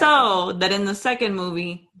much so that in the second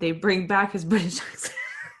movie, they bring back his British accent.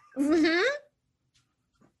 Mm-hmm.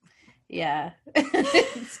 Yeah.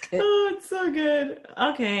 It's good. Oh, it's so good.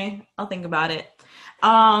 Okay, I'll think about it.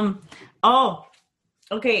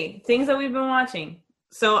 Okay, things that we've been watching.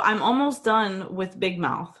 So I'm almost done with Big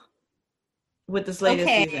Mouth with this latest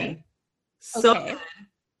season. So good.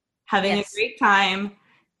 Having a great time.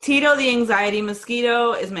 Tito the Anxiety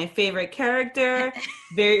Mosquito is my favorite character.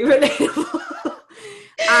 Very relatable.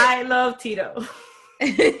 I love Tito. So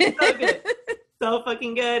good. So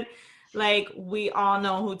fucking good. Like, we all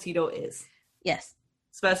know who Tito is. Yes.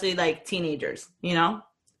 Especially like teenagers,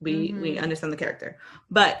 we understand the character.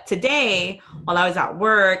 But today, while I was at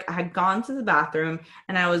work, I had gone to the bathroom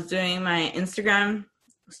and I was doing my Instagram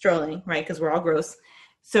strolling, right? Because we're all gross.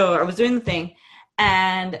 So I was doing the thing,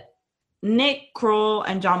 and Nick Kroll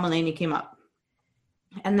and John Mulaney came up.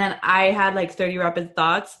 And then I had like 30 rapid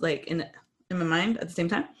thoughts like in my mind at the same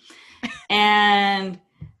time. And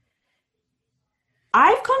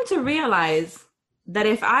I've come to realize that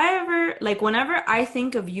if I ever, like, whenever I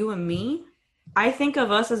think of you and me, I think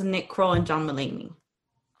of us as Nick Kroll and John Mulaney.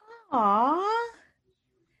 Aww.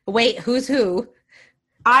 Wait, who's who?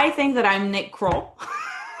 I think that I'm Nick Kroll.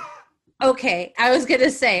 Okay, I was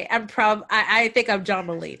gonna say I think I'm John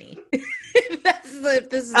Mulaney.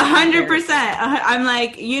 This is 100%. I'm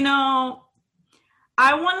like,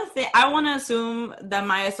 I want to assume that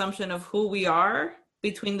my assumption of who we are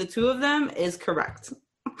between the two of them is correct.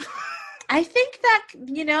 I think that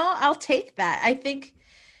I'll take that. I think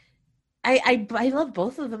I love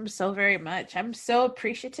both of them so very much. I'm so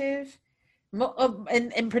appreciative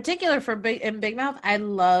In particular for Big Mouth,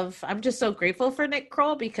 I'm just so grateful for Nick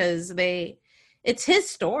Kroll because it's his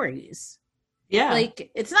stories. Yeah.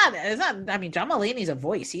 Like it's not, I mean, John Mulaney's a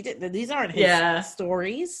voice. These aren't his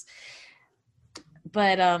stories.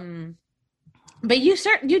 But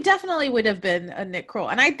you definitely would have been a Nick Kroll.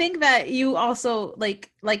 And I think that you also like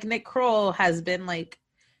Nick Kroll has been like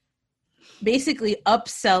basically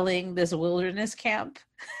upselling this wilderness camp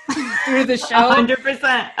through the show.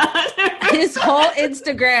 100%. His whole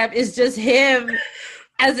Instagram is just him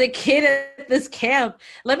as a kid at this camp.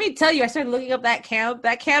 Let me tell you, I started looking up that camp.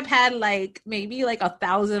 That camp had like maybe like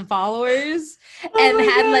 1,000 followers, and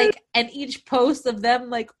had God. Like, and each post of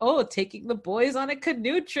them like, oh, taking the boys on a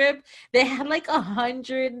canoe trip. They had like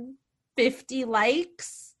 150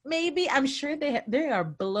 likes, maybe. I'm sure they are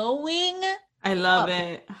blowing. I love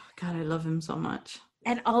it. Oh, God, I love him so much.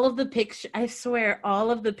 And all of the pictures, I swear,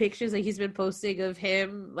 all of the pictures that he's been posting of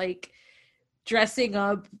him like dressing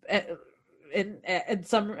up at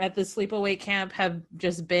the sleepaway camp have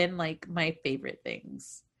just been like my favorite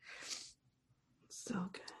things. So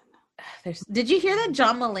good. Did you hear that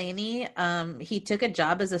John Mulaney, he took a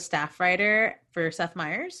job as a staff writer for Seth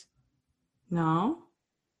Meyers? No.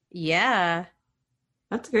 Yeah.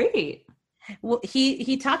 That's great. Well,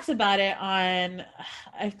 he talks about it on,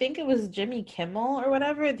 I think it was Jimmy Kimmel or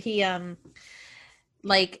whatever. He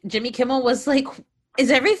like Jimmy Kimmel was like, is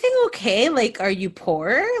everything okay? Like, are you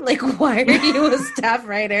poor? Like, why are you a staff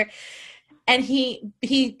writer? And he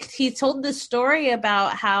told the story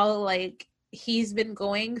about how like he's been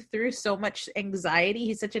going through so much anxiety.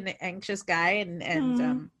 He's such an anxious guy,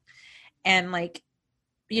 and like,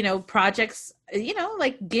 you know, projects, you know,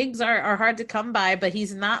 like gigs are hard to come by, but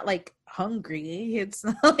he's not like hungry. It's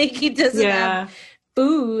not like he doesn't have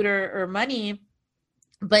food or money.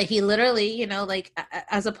 But he literally, you know, like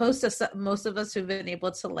as opposed to most of us who've been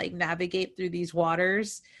able to like navigate through these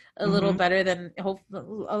waters a little better than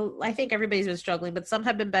I think everybody's been struggling, but some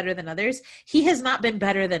have been better than others. He has not been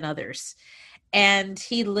better than others. And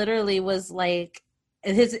he literally was like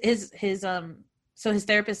so his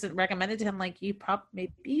therapist recommended to him, like,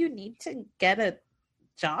 maybe you need to get a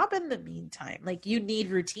job in the meantime. Like you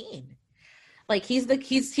need routine. Like he's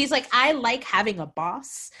like, I like having a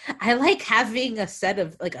boss. I like having a set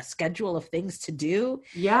of like a schedule of things to do.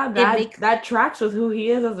 Yeah, that tracks with who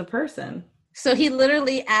he is as a person. So he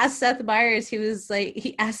literally asked Seth Meyers,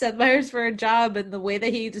 he asked Seth Meyers for a job, and the way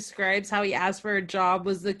that he describes how he asked for a job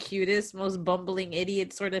was the cutest, most bumbling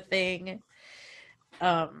idiot sort of thing.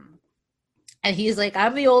 And he's like,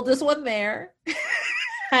 I'm the oldest one there.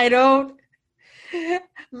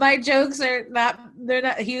 My jokes they're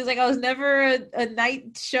not, he was like, I was never a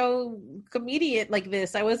night show comedian like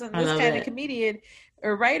this. I wasn't this kind of comedian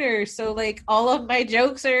or writer. So like all of my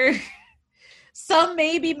jokes are, some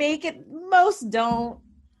maybe make it, most don't.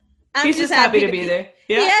 He's just happy to be there.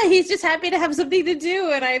 Yeah, he's just happy to have something to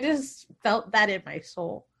do. And I just felt that in my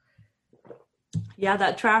soul. Yeah,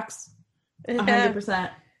 that tracks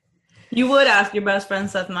 100%. You would ask your best friend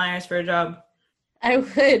Seth Meyers for a job. I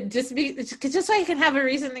would just so I can have a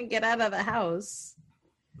reason to get out of the house.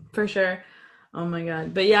 For sure. Oh my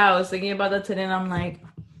God. But yeah, I was thinking about that today and I'm like,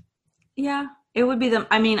 yeah, it would be them.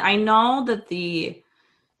 I mean, I know that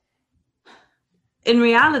in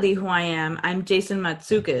reality, who I am, I'm Jason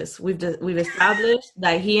Matsoukas. We've established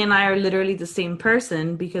that he and I are literally the same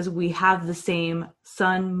person because we have the same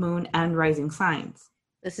sun, moon, and rising signs.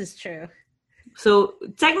 This is true. So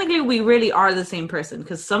technically we really are the same person,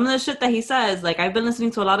 because some of the shit that he says, like I've been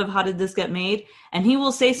listening to a lot of How Did This Get Made, and he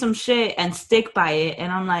will say some shit and stick by it.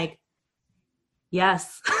 And I'm like,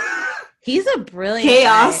 yes. He's a brilliant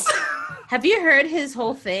chaos. Guy. Have you heard his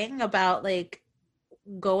whole thing about like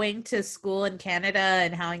going to school in Canada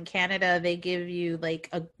and how in Canada they give you like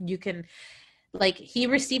he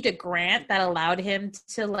received a grant that allowed him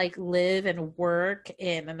to like live and work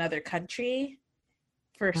in another country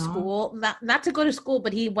for school, not to go to school,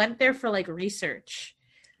 but he went there for like research.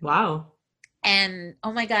 Wow. And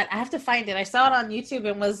oh my God, I have to find it. I saw it on YouTube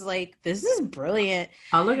and was like, this is brilliant.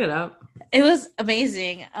 I'll look it up. It was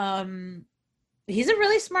amazing. He's a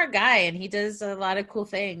really smart guy and he does a lot of cool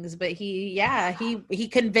things, but he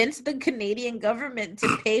convinced the Canadian government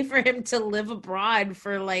to pay for him to live abroad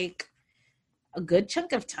for like a good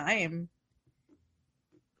chunk of time.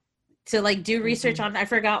 To like do research on, I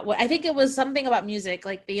forgot what, I think it was something about music,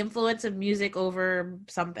 like the influence of music over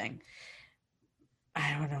something.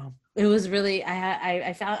 I don't know. It was really,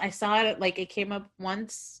 I saw it, like it came up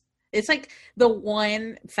once. It's like the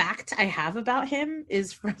one fact I have about him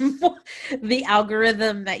is from the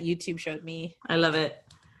algorithm that YouTube showed me. I love it.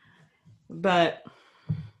 But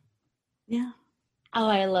yeah. Oh,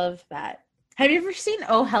 I love that. Have you ever seen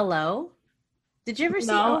Oh Hello? Did you ever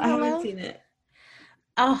see Oh I Hello? haven't seen it.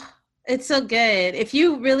 Oh, it's so good. If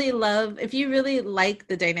you really like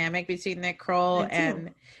the dynamic between Nick Kroll I do.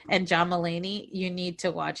 and John Mulaney, you need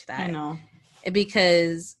to watch that. I know.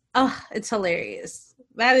 Because it's hilarious.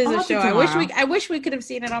 That is I'll a watch it show. tomorrow. I wish we could have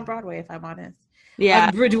seen it on Broadway, if I'm honest.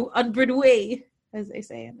 Yeah. On Broadway, as they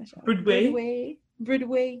say in the show. Broadway?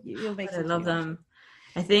 Broadway. You'll make I sense. love them.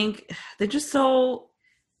 I think they're just so.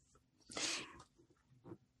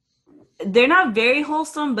 They're not very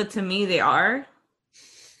wholesome, but to me they are.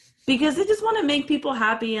 Because they just want to make people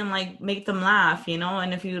happy and like make them laugh, you know?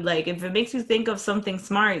 And if it makes you think of something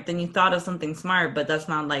smart, then you thought of something smart, but that's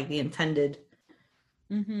not like the intended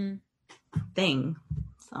thing.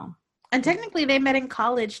 So. And technically they met in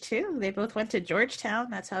college too. They both went to Georgetown.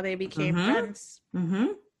 That's how they became friends. Mm-hmm.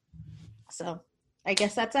 So I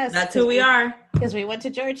guess that's us. That's who we are. Because we went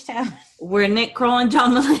to Georgetown. We're Nick Kroll and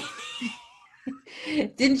John Mulaney.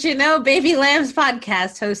 Didn't you know Baby Lambs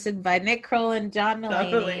podcast hosted by Nick Kroll and John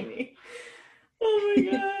Mulaney? Oh my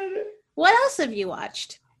god. What else have you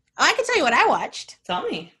watched? Oh, I can tell you what I watched. Tell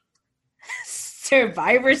me.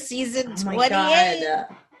 Survivor season 28. God.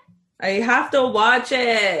 I have to watch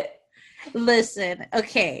it. Listen,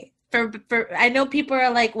 okay. For I know people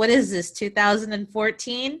are like, what is this,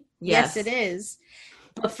 2014? Yes, it is.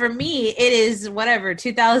 But for me, it is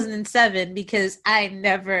 2007, because I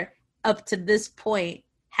never, up to this point,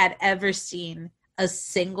 had ever seen a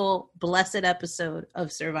single blessed episode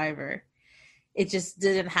of Survivor. It just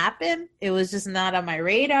didn't happen. It was just not on my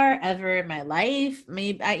radar ever in my life.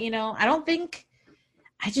 Maybe I don't think.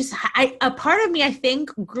 A part of me, I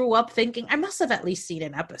think, grew up thinking I must have at least seen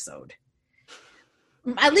an episode.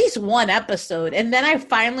 At least one episode. And then I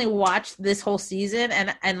finally watched this whole season,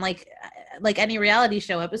 and like any reality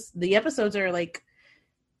show, the episodes are like,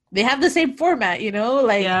 they have the same format,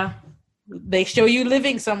 like they show you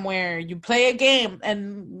living somewhere, you play a game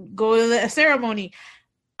and go to the ceremony.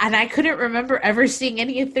 And I couldn't remember ever seeing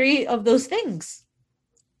any of three of those things.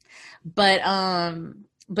 But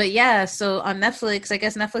yeah, so on Netflix, I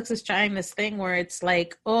guess Netflix is trying this thing where it's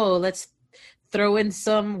like, oh, let's throw in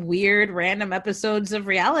some weird random episodes of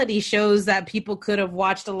reality shows that people could have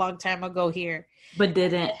watched a long time ago here. But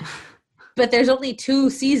didn't. But there's only 2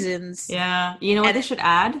 seasons. Yeah. You know what they should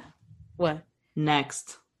add? What?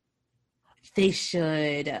 Next. They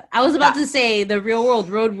should. I was about to say the Real World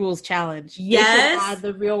Road Rules Challenge. Yes. Add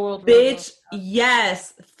the Real World Road Rules.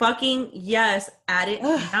 Yes. Fucking yes. Add it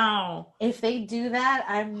now. If they do that,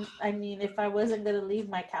 if I wasn't going to leave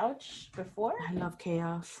my couch before. I love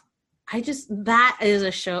chaos. That is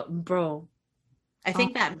a show, bro. I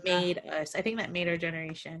think that made us. I think that made our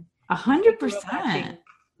generation. 100%.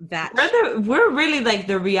 That we're really like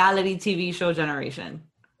the reality TV show generation.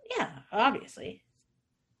 Yeah, obviously.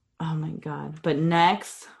 Oh my god! But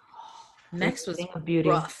Next was beauty.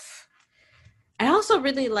 Rough. I also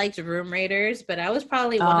really liked Room Raiders, but I was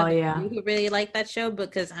probably one of the few who really liked that show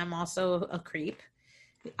because I'm also a creep.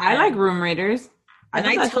 I like Room Raiders. I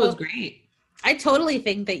thought that show was great. I totally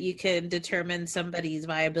think that you can determine somebody's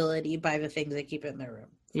viability by the things they keep in their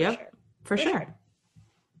room. For sure.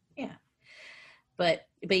 Yeah. But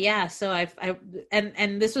yeah, so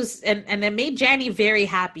and this was and it made Janny very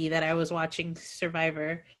happy that I was watching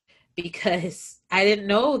Survivor, because I didn't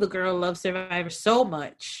know the girl loved Survivor so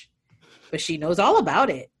much, but she knows all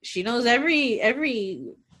about it. She knows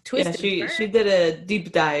every twist. Yeah, she did a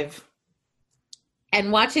deep dive.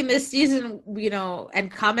 And watching this season,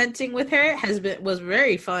 and commenting with her was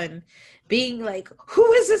very fun. Being like,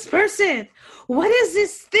 who is this person? What is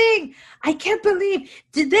this thing? I can't believe,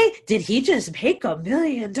 did he just make $1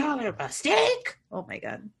 million mistake? Oh my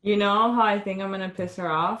God. You know how I think I'm going to piss her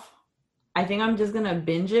off? I think I'm just going to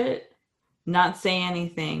binge it, not say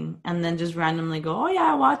anything, and then just randomly go, oh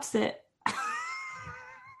yeah, I watched it.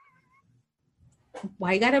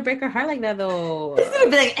 Why you gotta break her heart like that though? She's going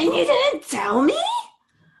to be like, and you didn't tell me?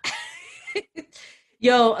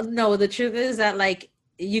 Yo, no, the truth is that like,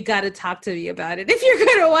 you got to talk to me about it. If you're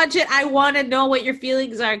going to watch it, I want to know what your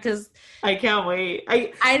feelings are, because I can't wait.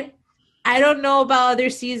 I don't know about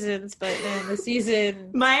other seasons, but man, the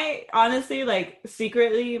season. Honestly, like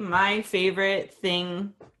secretly, my favorite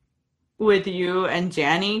thing with you and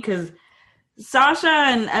Janny, because Sasha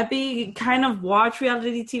and Epi kind of watch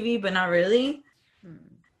reality TV, but not really.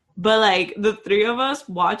 But like the three of us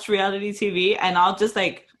watch reality TV, and I'll just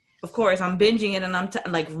like, of course, I'm binging it, and I'm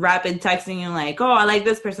like rapid texting you like, oh, I like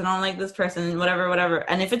this person, I don't like this person, whatever.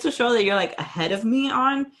 And if it's a show that you're like ahead of me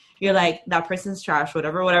on, you're like, that person's trash,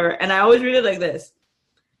 whatever. And I always read it like this.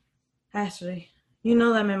 Ashley, you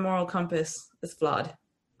know that my moral compass is flawed.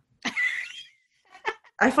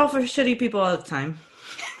 I fall for shitty people all the time.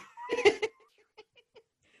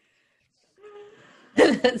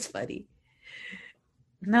 That's funny.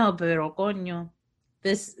 No, pero coño,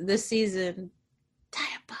 this season,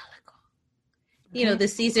 diabolical. You know, the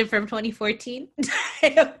season from 2014,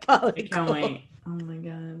 diabolical. Can't wait. Oh my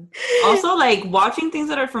god. Also, like watching things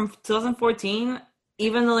that are from 2014,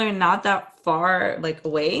 even though they're not that far like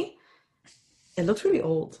away, it looks really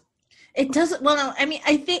old. It doesn't. Well, no, I mean,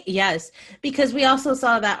 I think yes, because we also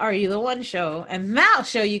saw that Are You the One show, and that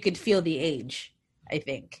show you could feel the age. I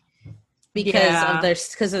think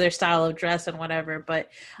because of their style of dress and whatever. But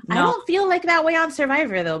I don't feel like that way on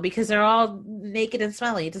Survivor though, because they're all naked and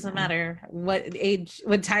smelly. It doesn't matter what age,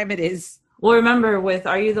 what time it is. Well, remember with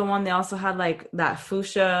Are You the One? They also had like that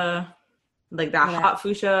fuchsia, like that hot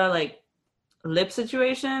fuchsia, like lip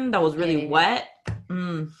situation that was really wet.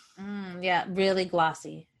 Yeah, really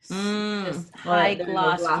glossy. Just high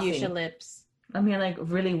gloss fuchsia lips. I mean, like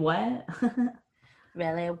really wet.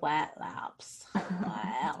 Really wet lips.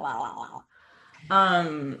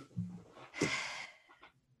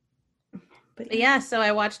 But yeah, so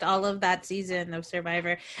I watched all of that season of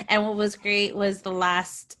Survivor, and what was great was the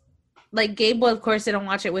last. Like Gabe, of course, didn't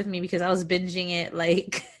watch it with me because I was binging it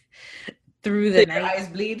like through the night. Your eyes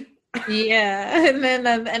bleed. Yeah, and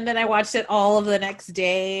then I watched it all of the next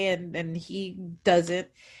day, and he doesn't.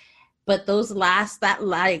 But those last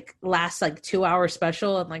 2-hour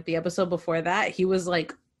special and like the episode before that, he was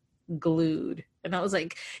like glued, and I was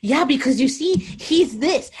like, yeah, because you see, he's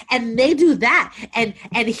this, and they do that, and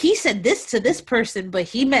he said this to this person, but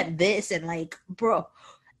he meant this, and like, bro,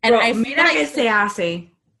 and I feel like se hace.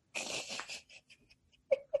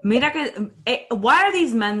 Mira que, why are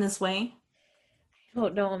these men this way? I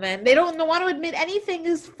don't know, man. They don't want to admit anything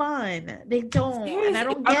is fun. They don't. Seriously? And I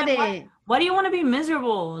don't get it. Why do you want to be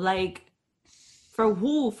miserable? Like, for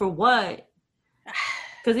who? For what?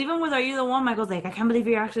 Because even with Are You the One, Michael's like, I can't believe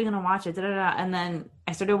you're actually going to watch it. Da-da-da. And then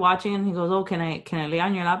I started watching and he goes, oh, can I lay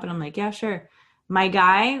on your lap? And I'm like, yeah, sure. My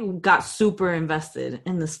guy got super invested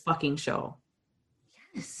in this fucking show.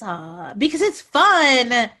 Yes, because it's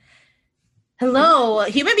fun. Hello,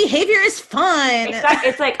 human behavior is fun.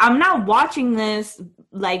 It's like I'm not watching this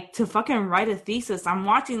like to fucking write a thesis. I'm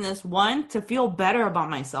watching this one to feel better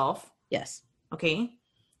about myself. Yes. Okay.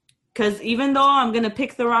 Because even though I'm gonna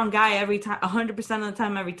pick the wrong guy every time, 100% of the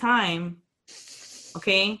time, every time.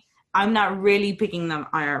 Okay, I'm not really picking them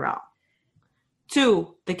IRL.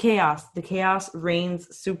 2, the chaos. The chaos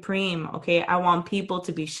reigns supreme. Okay, I want people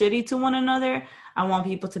to be shitty to one another. I want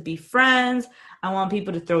people to be friends. I want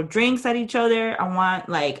people to throw drinks at each other. I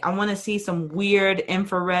want to see some weird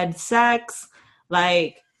infrared sex.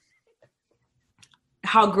 Like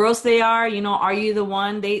how gross they are. You know, Are You the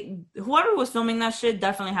One? Whoever was filming that shit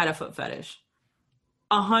definitely had a foot fetish.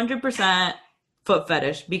 100% foot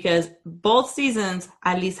fetish, because both seasons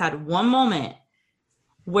at least had one moment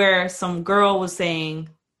where some girl was saying,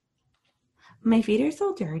 my feet are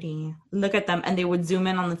so dirty. Look at them. And they would zoom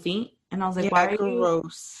in on the feet. And I was like, why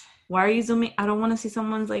are you zooming? I don't want to see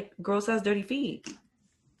someone's like gross ass dirty feet.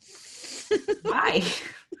 Why?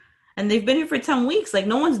 And they've been here for 10 weeks. Like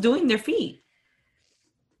no one's doing their feet.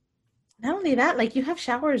 Not only that, like you have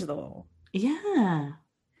showers though. Yeah.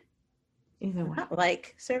 Either way. Not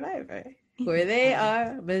like Survivor, where they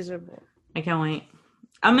are miserable. I can't wait.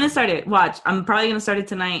 I'm going to start it. Watch. I'm probably going to start it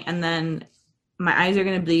tonight, and then my eyes are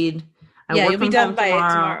going to bleed. You'll be done by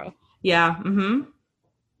tomorrow. Yeah. Mm-hmm.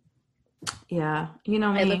 Yeah. You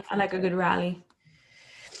know me. I like a good rally.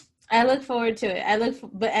 I look forward to it.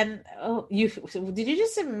 Did you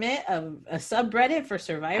just submit a subreddit for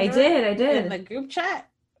Survivor? I did. In the group chat?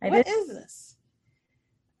 What is this?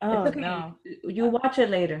 Oh, okay. No. You watch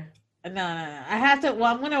it later. No. I have to.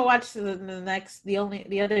 Well, I'm gonna watch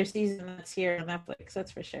the other season that's here on Netflix.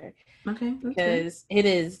 That's for sure. Okay. Because it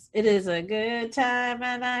is a good time,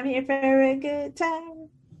 and I'm here for a good time.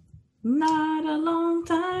 Not a long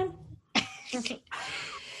time.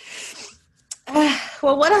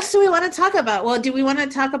 Well, what else do we want to talk about? Well, do we want to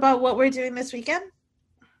talk about what we're doing this weekend?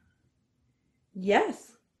 Yes.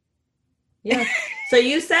 So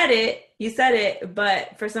you said it,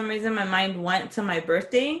 but for some reason my mind went to my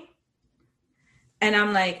birthday. And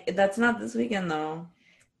I'm like, that's not this weekend though.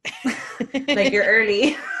 Like you're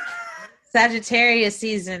early. Sagittarius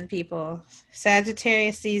season, people.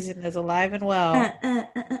 Sagittarius season is alive and well.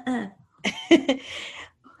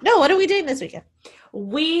 No, what are we doing this weekend?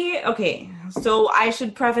 So I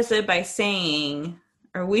should preface it by saying,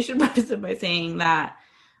 that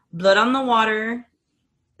Blood on the Water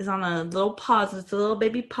is on a little pause. It's a little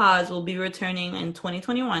baby pause. Will be returning in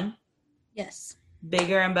 2021. Yes.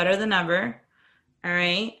 Bigger and better than ever. All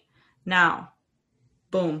right. Now,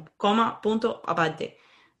 Boom. Coma, punto, aparte.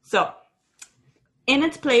 So, in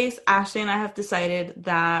its place, Ashley and I have decided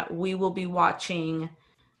that we will be watching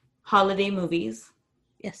holiday movies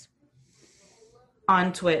Yes.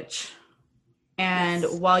 on Twitch. And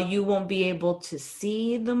Yes. while you won't be able to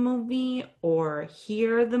see the movie or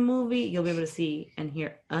hear the movie, you'll be able to see and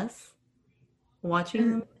hear us watching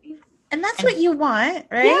the movie. And that's what you want,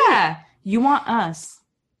 right? Yeah. You want us.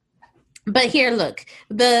 But here, look,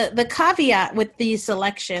 the caveat with these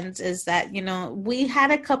selections is that, you know, we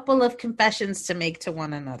had a couple of confessions to make to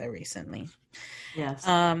one another recently. Yes.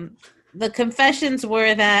 The confessions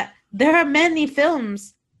were that there are many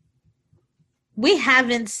films we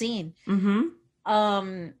haven't seen. Mm-hmm.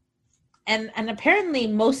 And apparently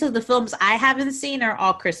most of the films I haven't seen are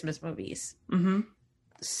all Christmas movies. Mm-hmm.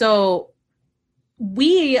 So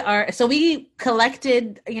we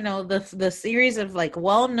collected, you know, the series of like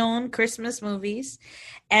well-known Christmas movies,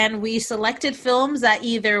 and we selected films that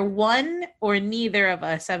either one or neither of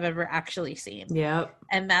us have ever actually seen. Yep.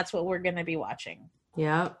 And that's what we're going to be watching.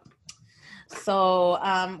 Yep. So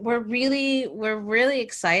we're really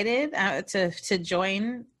excited to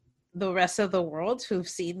join the rest of the world who've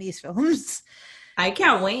seen these films. I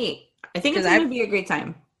can't wait. I think it's going to be a great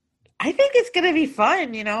time. I think it's going to be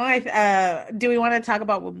fun. You know, do we want to talk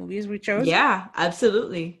about what movies we chose? Yeah,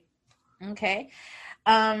 absolutely. Okay.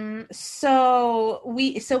 So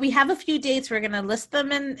we have a few dates. We're going to list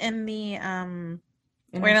them in the,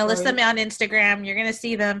 we're going to list them on Instagram. You're going to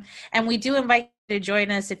see them. And we do invite you to join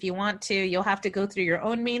us if you want to. You'll have to go through your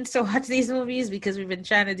own means to watch these movies, because we've been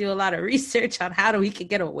trying to do a lot of research on how we can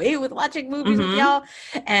get away with watching movies with y'all.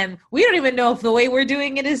 And we don't even know if the way we're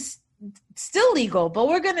doing it is still legal, but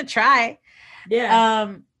we're going to try.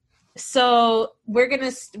 Yeah. So we're going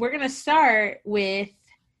to start with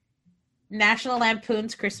National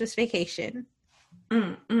Lampoon's Christmas Vacation.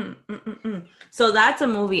 So that's a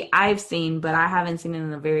movie I've seen, but I haven't seen it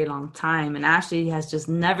in a very long time. And Ashley has just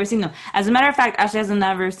never seen them. As a matter of fact, Ashley has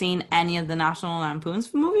never seen any of the National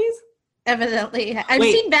Lampoon's movies. Evidently.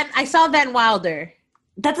 I saw Van Wilder.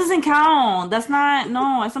 That doesn't count. That's not,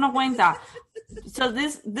 no, eso no cuenta. So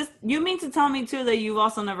this, you mean to tell me too that you've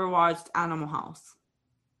also never watched Animal House?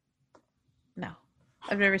 No,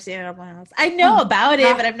 I've never seen Animal House. I know about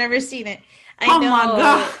it, but I've never seen it. Oh my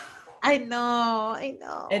God. I know.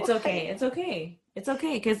 It's okay.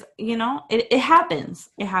 Because, you know, it happens.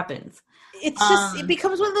 It happens. It's just, it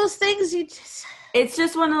becomes one of those things it's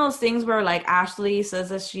just one of those things where, like, Ashley says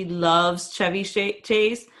that she loves Chevy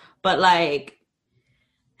Chase, but, like,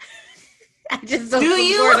 I just don't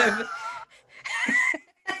support him.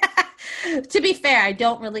 To be fair, I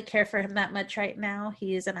don't really care for him that much right now.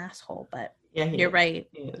 He is an asshole, but yeah, you're right.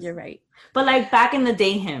 You're right. But, like, back in the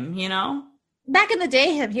day, you know? Back in the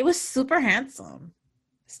day, he was super handsome.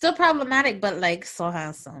 Still problematic, but like so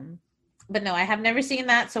handsome. But no, I have never seen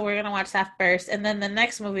that, so we're gonna watch that first. And then the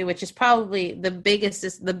next movie, which is probably the biggest,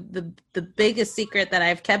 is the biggest secret that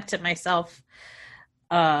I've kept to myself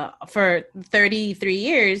for 33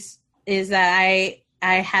 years, is that I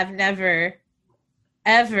have never,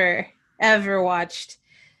 ever watched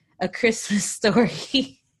A Christmas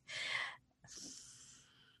Story.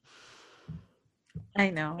 I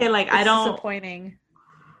know. Yeah, like, it's disappointing.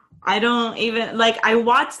 I don't even, like, I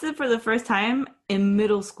watched it for the first time in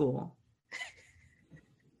middle school.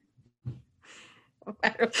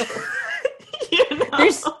 I don't know. You know?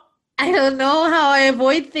 I don't know how I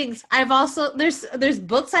avoid things. I've also, there's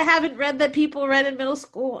books I haven't read that people read in middle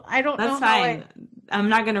school. I don't know. That's fine. I'm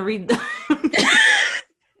not going to read them.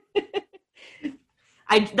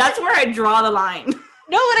 That's where I draw the line.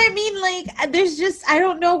 No, what I mean, like, there's just, I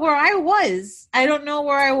don't know where I was.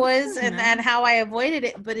 And how I avoided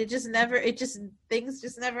it, but things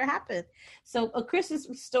just never happened. So A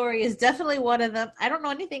Christmas Story is definitely one of them. I don't know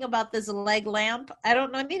anything about this leg lamp. I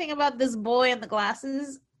don't know anything about this boy in the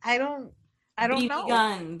glasses. I don't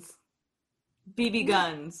know. BB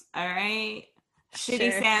guns. All right.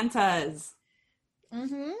 Shitty Sure. Santas.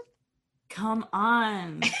 Mm-hmm. Come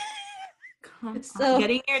on. So,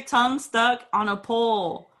 getting your tongue stuck on a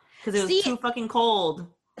pole because it was too fucking cold.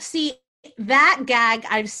 See, that gag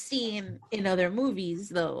I've seen in other movies,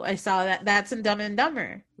 though. I saw that's in Dumb and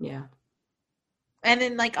Dumber. Yeah. And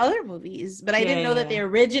in, like, other movies. But I didn't know that they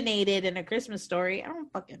originated in A Christmas Story. I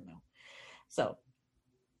don't fucking know. So.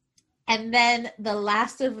 And then the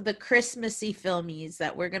last of the Christmassy filmies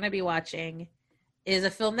that we're going to be watching is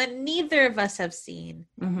a film that neither of us have seen.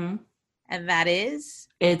 Mm-hmm. And that is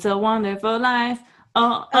It's a Wonderful Life.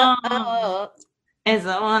 It's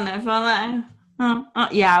a Wonderful Life.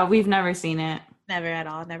 Yeah, we've never seen it. Never at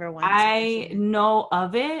all. Never once. I know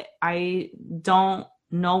of it. I don't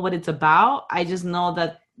know what it's about. I just know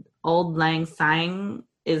that Old Lang Syne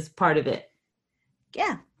is part of it.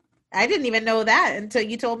 Yeah. I didn't even know that until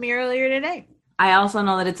you told me earlier today. I also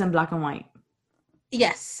know that it's in black and white.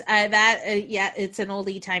 Yes, it's an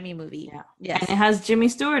oldie timey movie. Yeah. Yes, And it has Jimmy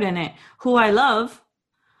Stewart in it, who I love.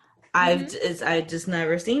 I just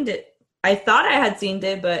never seen it. I thought I had seen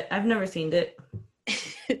it, but I've never seen it.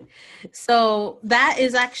 So that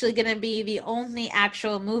is actually going to be the only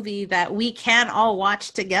actual movie that we can all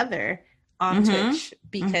watch together on Twitch,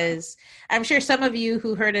 because I'm sure some of you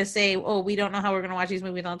who heard us say, oh, we don't know how we're going to watch these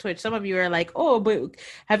movies on Twitch. Some of you are like, oh, but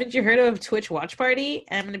haven't you heard of Twitch Watch Party?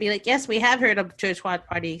 And I'm going to be like, yes, we have heard of Twitch Watch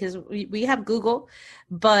Party, because we have Google,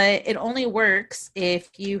 but it only works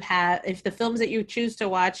if the films that you choose to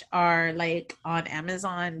watch are like on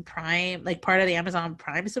Amazon Prime, like part of the Amazon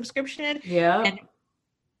Prime subscription. Yeah.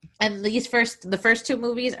 And the first two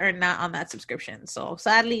movies are not on that subscription. So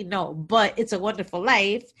sadly, no, but It's a Wonderful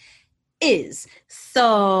Life is.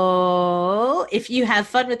 So if you have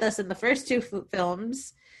fun with us in the first two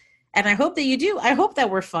films, and I hope that you do, I hope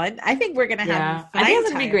that we're fun. I think we're going to have I think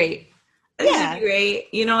it's going to be great. I think it'd be great.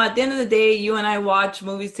 You know, at the end of the day, you and I watch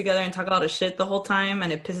movies together and talk a lot of shit the whole time,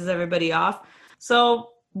 and it pisses everybody off.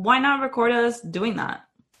 So why not record us doing that?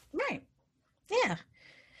 Right. Yeah.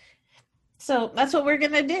 So that's what we're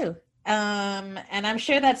going to do. And I'm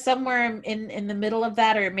sure that somewhere in the middle of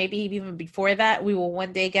that, or maybe even before that, we will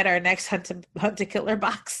one day get our next Hunt to Killer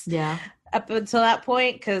box. Yeah. Up until that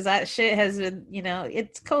point, because that shit has been,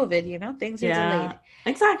 it's COVID, things are delayed.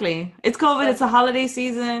 Exactly. It's COVID. It's a holiday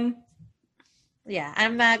season. Yeah,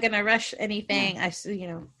 I'm not gonna rush anything.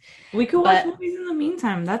 Yeah. We could watch movies in the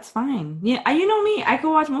meantime. That's fine. Yeah, you know me. I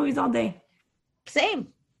could watch movies all day. Same.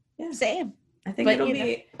 Yeah. Same. I think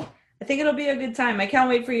it'll be a good time. I can't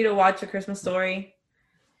wait for you to watch A Christmas Story.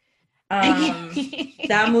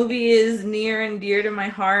 That movie is near and dear to my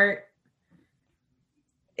heart.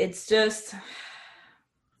 It's just,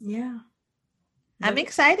 yeah. I'm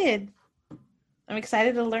excited. I'm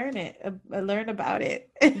excited to learn about it.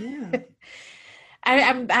 Yeah.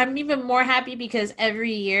 I'm even more happy because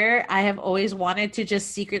every year I have always wanted to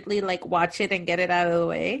just secretly like watch it and get it out of the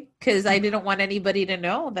way, because I didn't want anybody to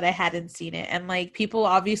know that I hadn't seen it. And like, people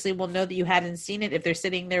obviously will know that you hadn't seen it if they're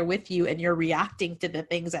sitting there with you and you're reacting to the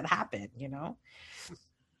things that happen,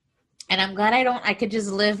 And I'm glad I could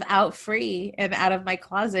just live out free and out of my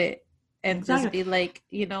closet and just be like,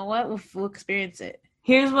 you know what, we'll experience it.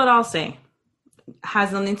 Here's what I'll say.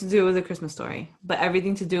 Has nothing to do with A Christmas Story, but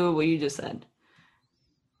everything to do with what you just said.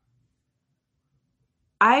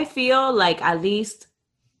 I feel like at least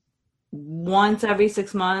once every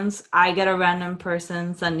 6 months, I get a random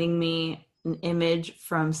person sending me an image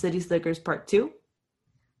from City Slickers Part 2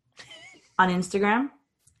 on Instagram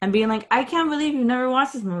and being like, I can't believe you've never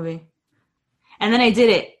watched this movie. And then I did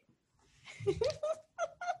it.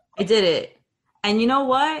 I did it. And you know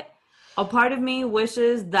what? A part of me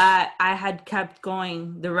wishes that I had kept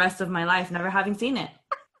going the rest of my life, never having seen it.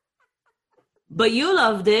 But you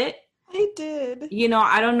loved it. I did.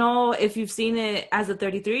 I don't know if you've seen it as a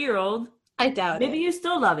 33-year-old. I doubt Maybe you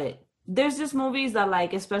still love it. There's just movies that,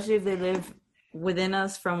 like, especially if they live within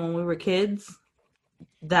us from when we were kids,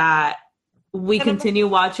 that we continue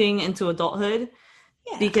watching into adulthood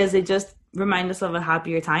because they just remind us of a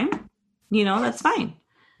happier time. That's fine.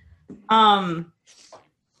 A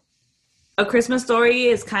Christmas Story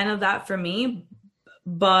is kind of that for me,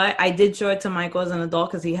 but I did show it to Michael as an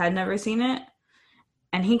adult because he had never seen it.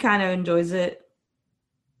 And he kind of enjoys it.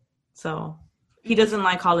 So he doesn't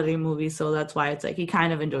like holiday movies. So that's why it's like he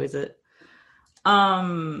kind of enjoys it.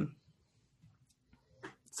 So,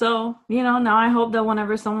 now I hope that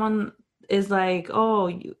whenever someone is like,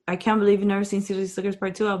 oh, I can't believe you've never seen City Slickers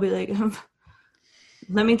Part 2, I'll be like,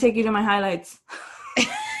 let me take you to my highlights.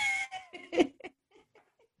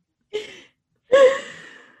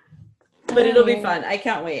 But it'll be fun. I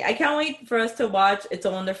can't wait. I can't wait for us to watch It's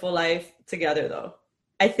a Wonderful Life together, though.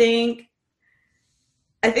 I think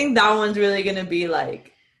that one's really going to be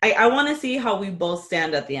like, I want to see how we both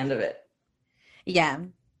stand at the end of it. Yeah.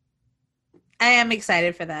 I am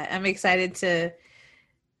excited for that. I'm excited to,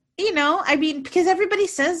 because everybody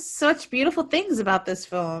says such beautiful things about this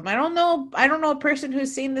film. I don't know a person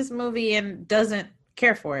who's seen this movie and doesn't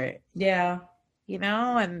care for it. Yeah.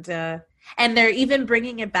 And they're even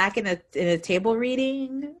bringing it back in a table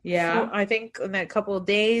reading. Yeah. I think in a couple of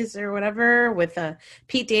days or whatever, with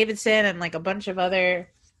Pete Davidson and like a bunch of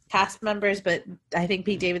other cast members. But I think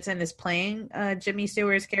Pete Davidson is playing Jimmy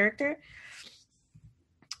Stewart's character.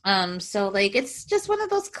 So like, it's just one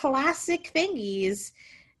of those classic thingies,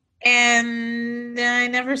 and I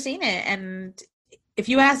never seen it. And if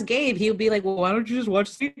you ask Gabe, he'll be like, well, why don't you just watch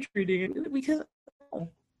speech reading? Because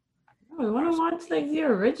we want to watch like the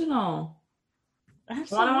original. I want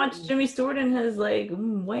to watch Jimmy Stewart and his like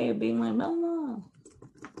way of being like, no.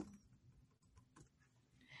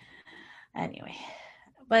 Anyway,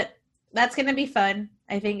 but that's gonna be fun.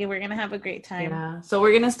 I think we're gonna have a great time. Yeah. So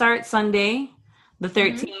we're gonna start Sunday, the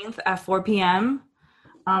 13th at 4 p.m.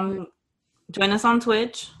 Join us on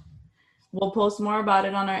Twitch. We'll post more about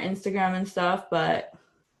it on our Instagram and stuff, but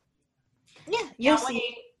yeah, you'll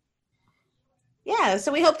see. Yeah,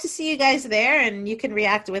 so we hope to see you guys there, and you can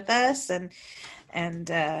react with us and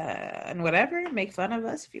whatever. Make fun of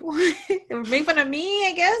us if you want. Or make fun of me,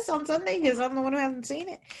 I guess, on Sunday because I'm the one who hasn't seen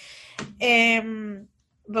it.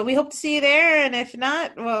 But we hope to see you there, and if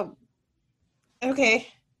not, well, okay.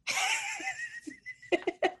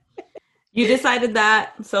 You decided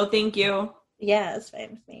that, so thank you. Yeah, it's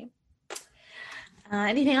fine with me.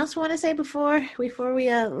 Anything else you want to say before we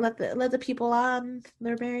let the people on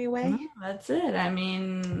their merry way? No, that's it. I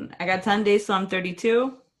mean, I got 10 days, so I'm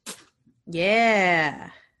 32. Yeah.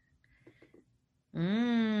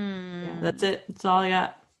 Yeah, that's it. That's all I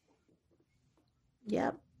got.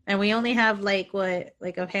 Yep. And we only have like a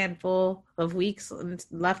handful of weeks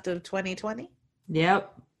left of 2020.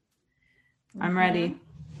 Yep. I'm ready.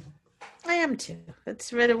 I am too.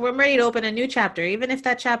 We're ready to open a new chapter, even if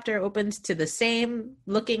that chapter opens to the same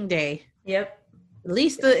looking day. Yep. At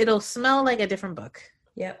least it'll smell like a different book.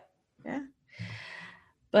 Yep. Yeah.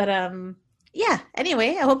 But yeah.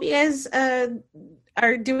 Anyway, I hope you guys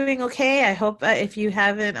are doing okay. I hope if you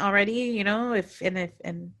haven't already,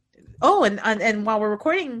 and while we're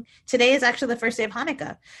recording, today is actually the first day of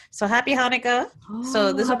Hanukkah. So happy Hanukkah.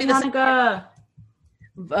 So this will be the Hanukkah.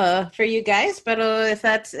 For you guys, but if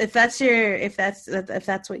that's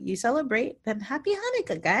what you celebrate, then happy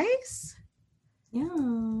Hanukkah, guys.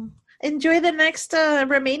 Yeah. Enjoy the next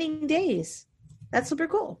remaining days. That's super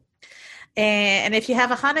cool. And if you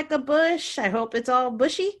have a Hanukkah bush, I hope it's all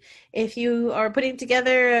bushy. If you are putting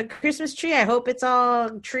together a Christmas tree, I hope it's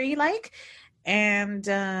all tree-like. And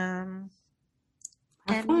have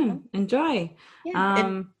fun. Enjoy. Yeah,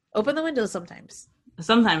 and open the windows sometimes.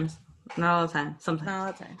 Sometimes. Not all the time. Sometimes. Not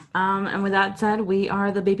all the time. And with that said, we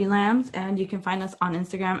are the Baby Lambs, and you can find us on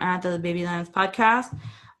Instagram at the Baby Lambs Podcast.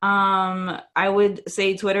 I would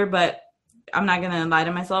say Twitter, but I'm not going to lie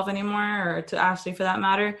to myself anymore, or to Ashley for that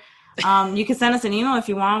matter. You can send us an email if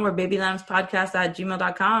you want. We're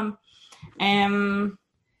babylambspodcast@gmail.com. And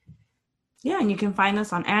yeah, and you can find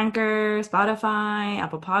us on Anchor, Spotify,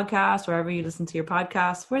 Apple Podcasts, wherever you listen to your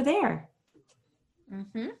podcasts. We're there.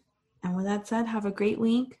 Mm-hmm. And with that said, have a great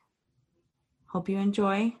week. Hope you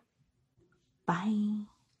enjoy. Bye.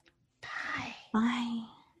 Bye. Bye.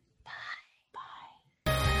 Bye.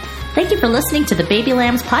 Thank you for listening to the Baby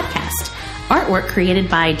Lambs Podcast. Artwork created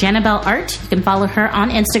by Janabelle Art. You can follow her on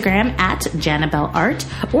Instagram at Janabelle Art,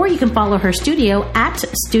 or you can follow her studio at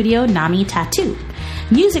Studio Nami Tattoo.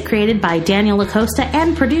 Music created by Daniel Lacosta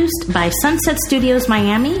and produced by Sunset Studios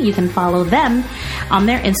Miami. You can follow them on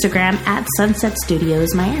their Instagram at Sunset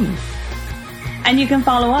Studios Miami. And you can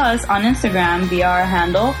follow us on Instagram via our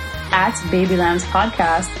handle at Baby Lambs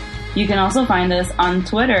Podcast. You can also find us on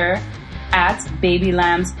Twitter at Baby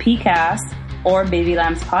Lambs PCast or Baby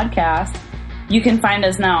Lambs Podcast. You can find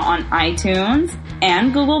us now on iTunes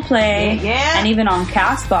and Google Play, and even on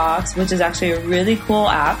CastBox, which is actually a really cool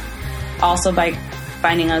app. Also by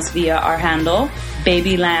finding us via our handle,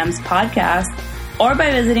 Baby Lambs Podcast, or by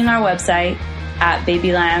visiting our website at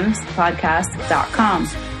babylambspodcast.com.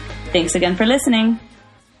 Thanks again for listening.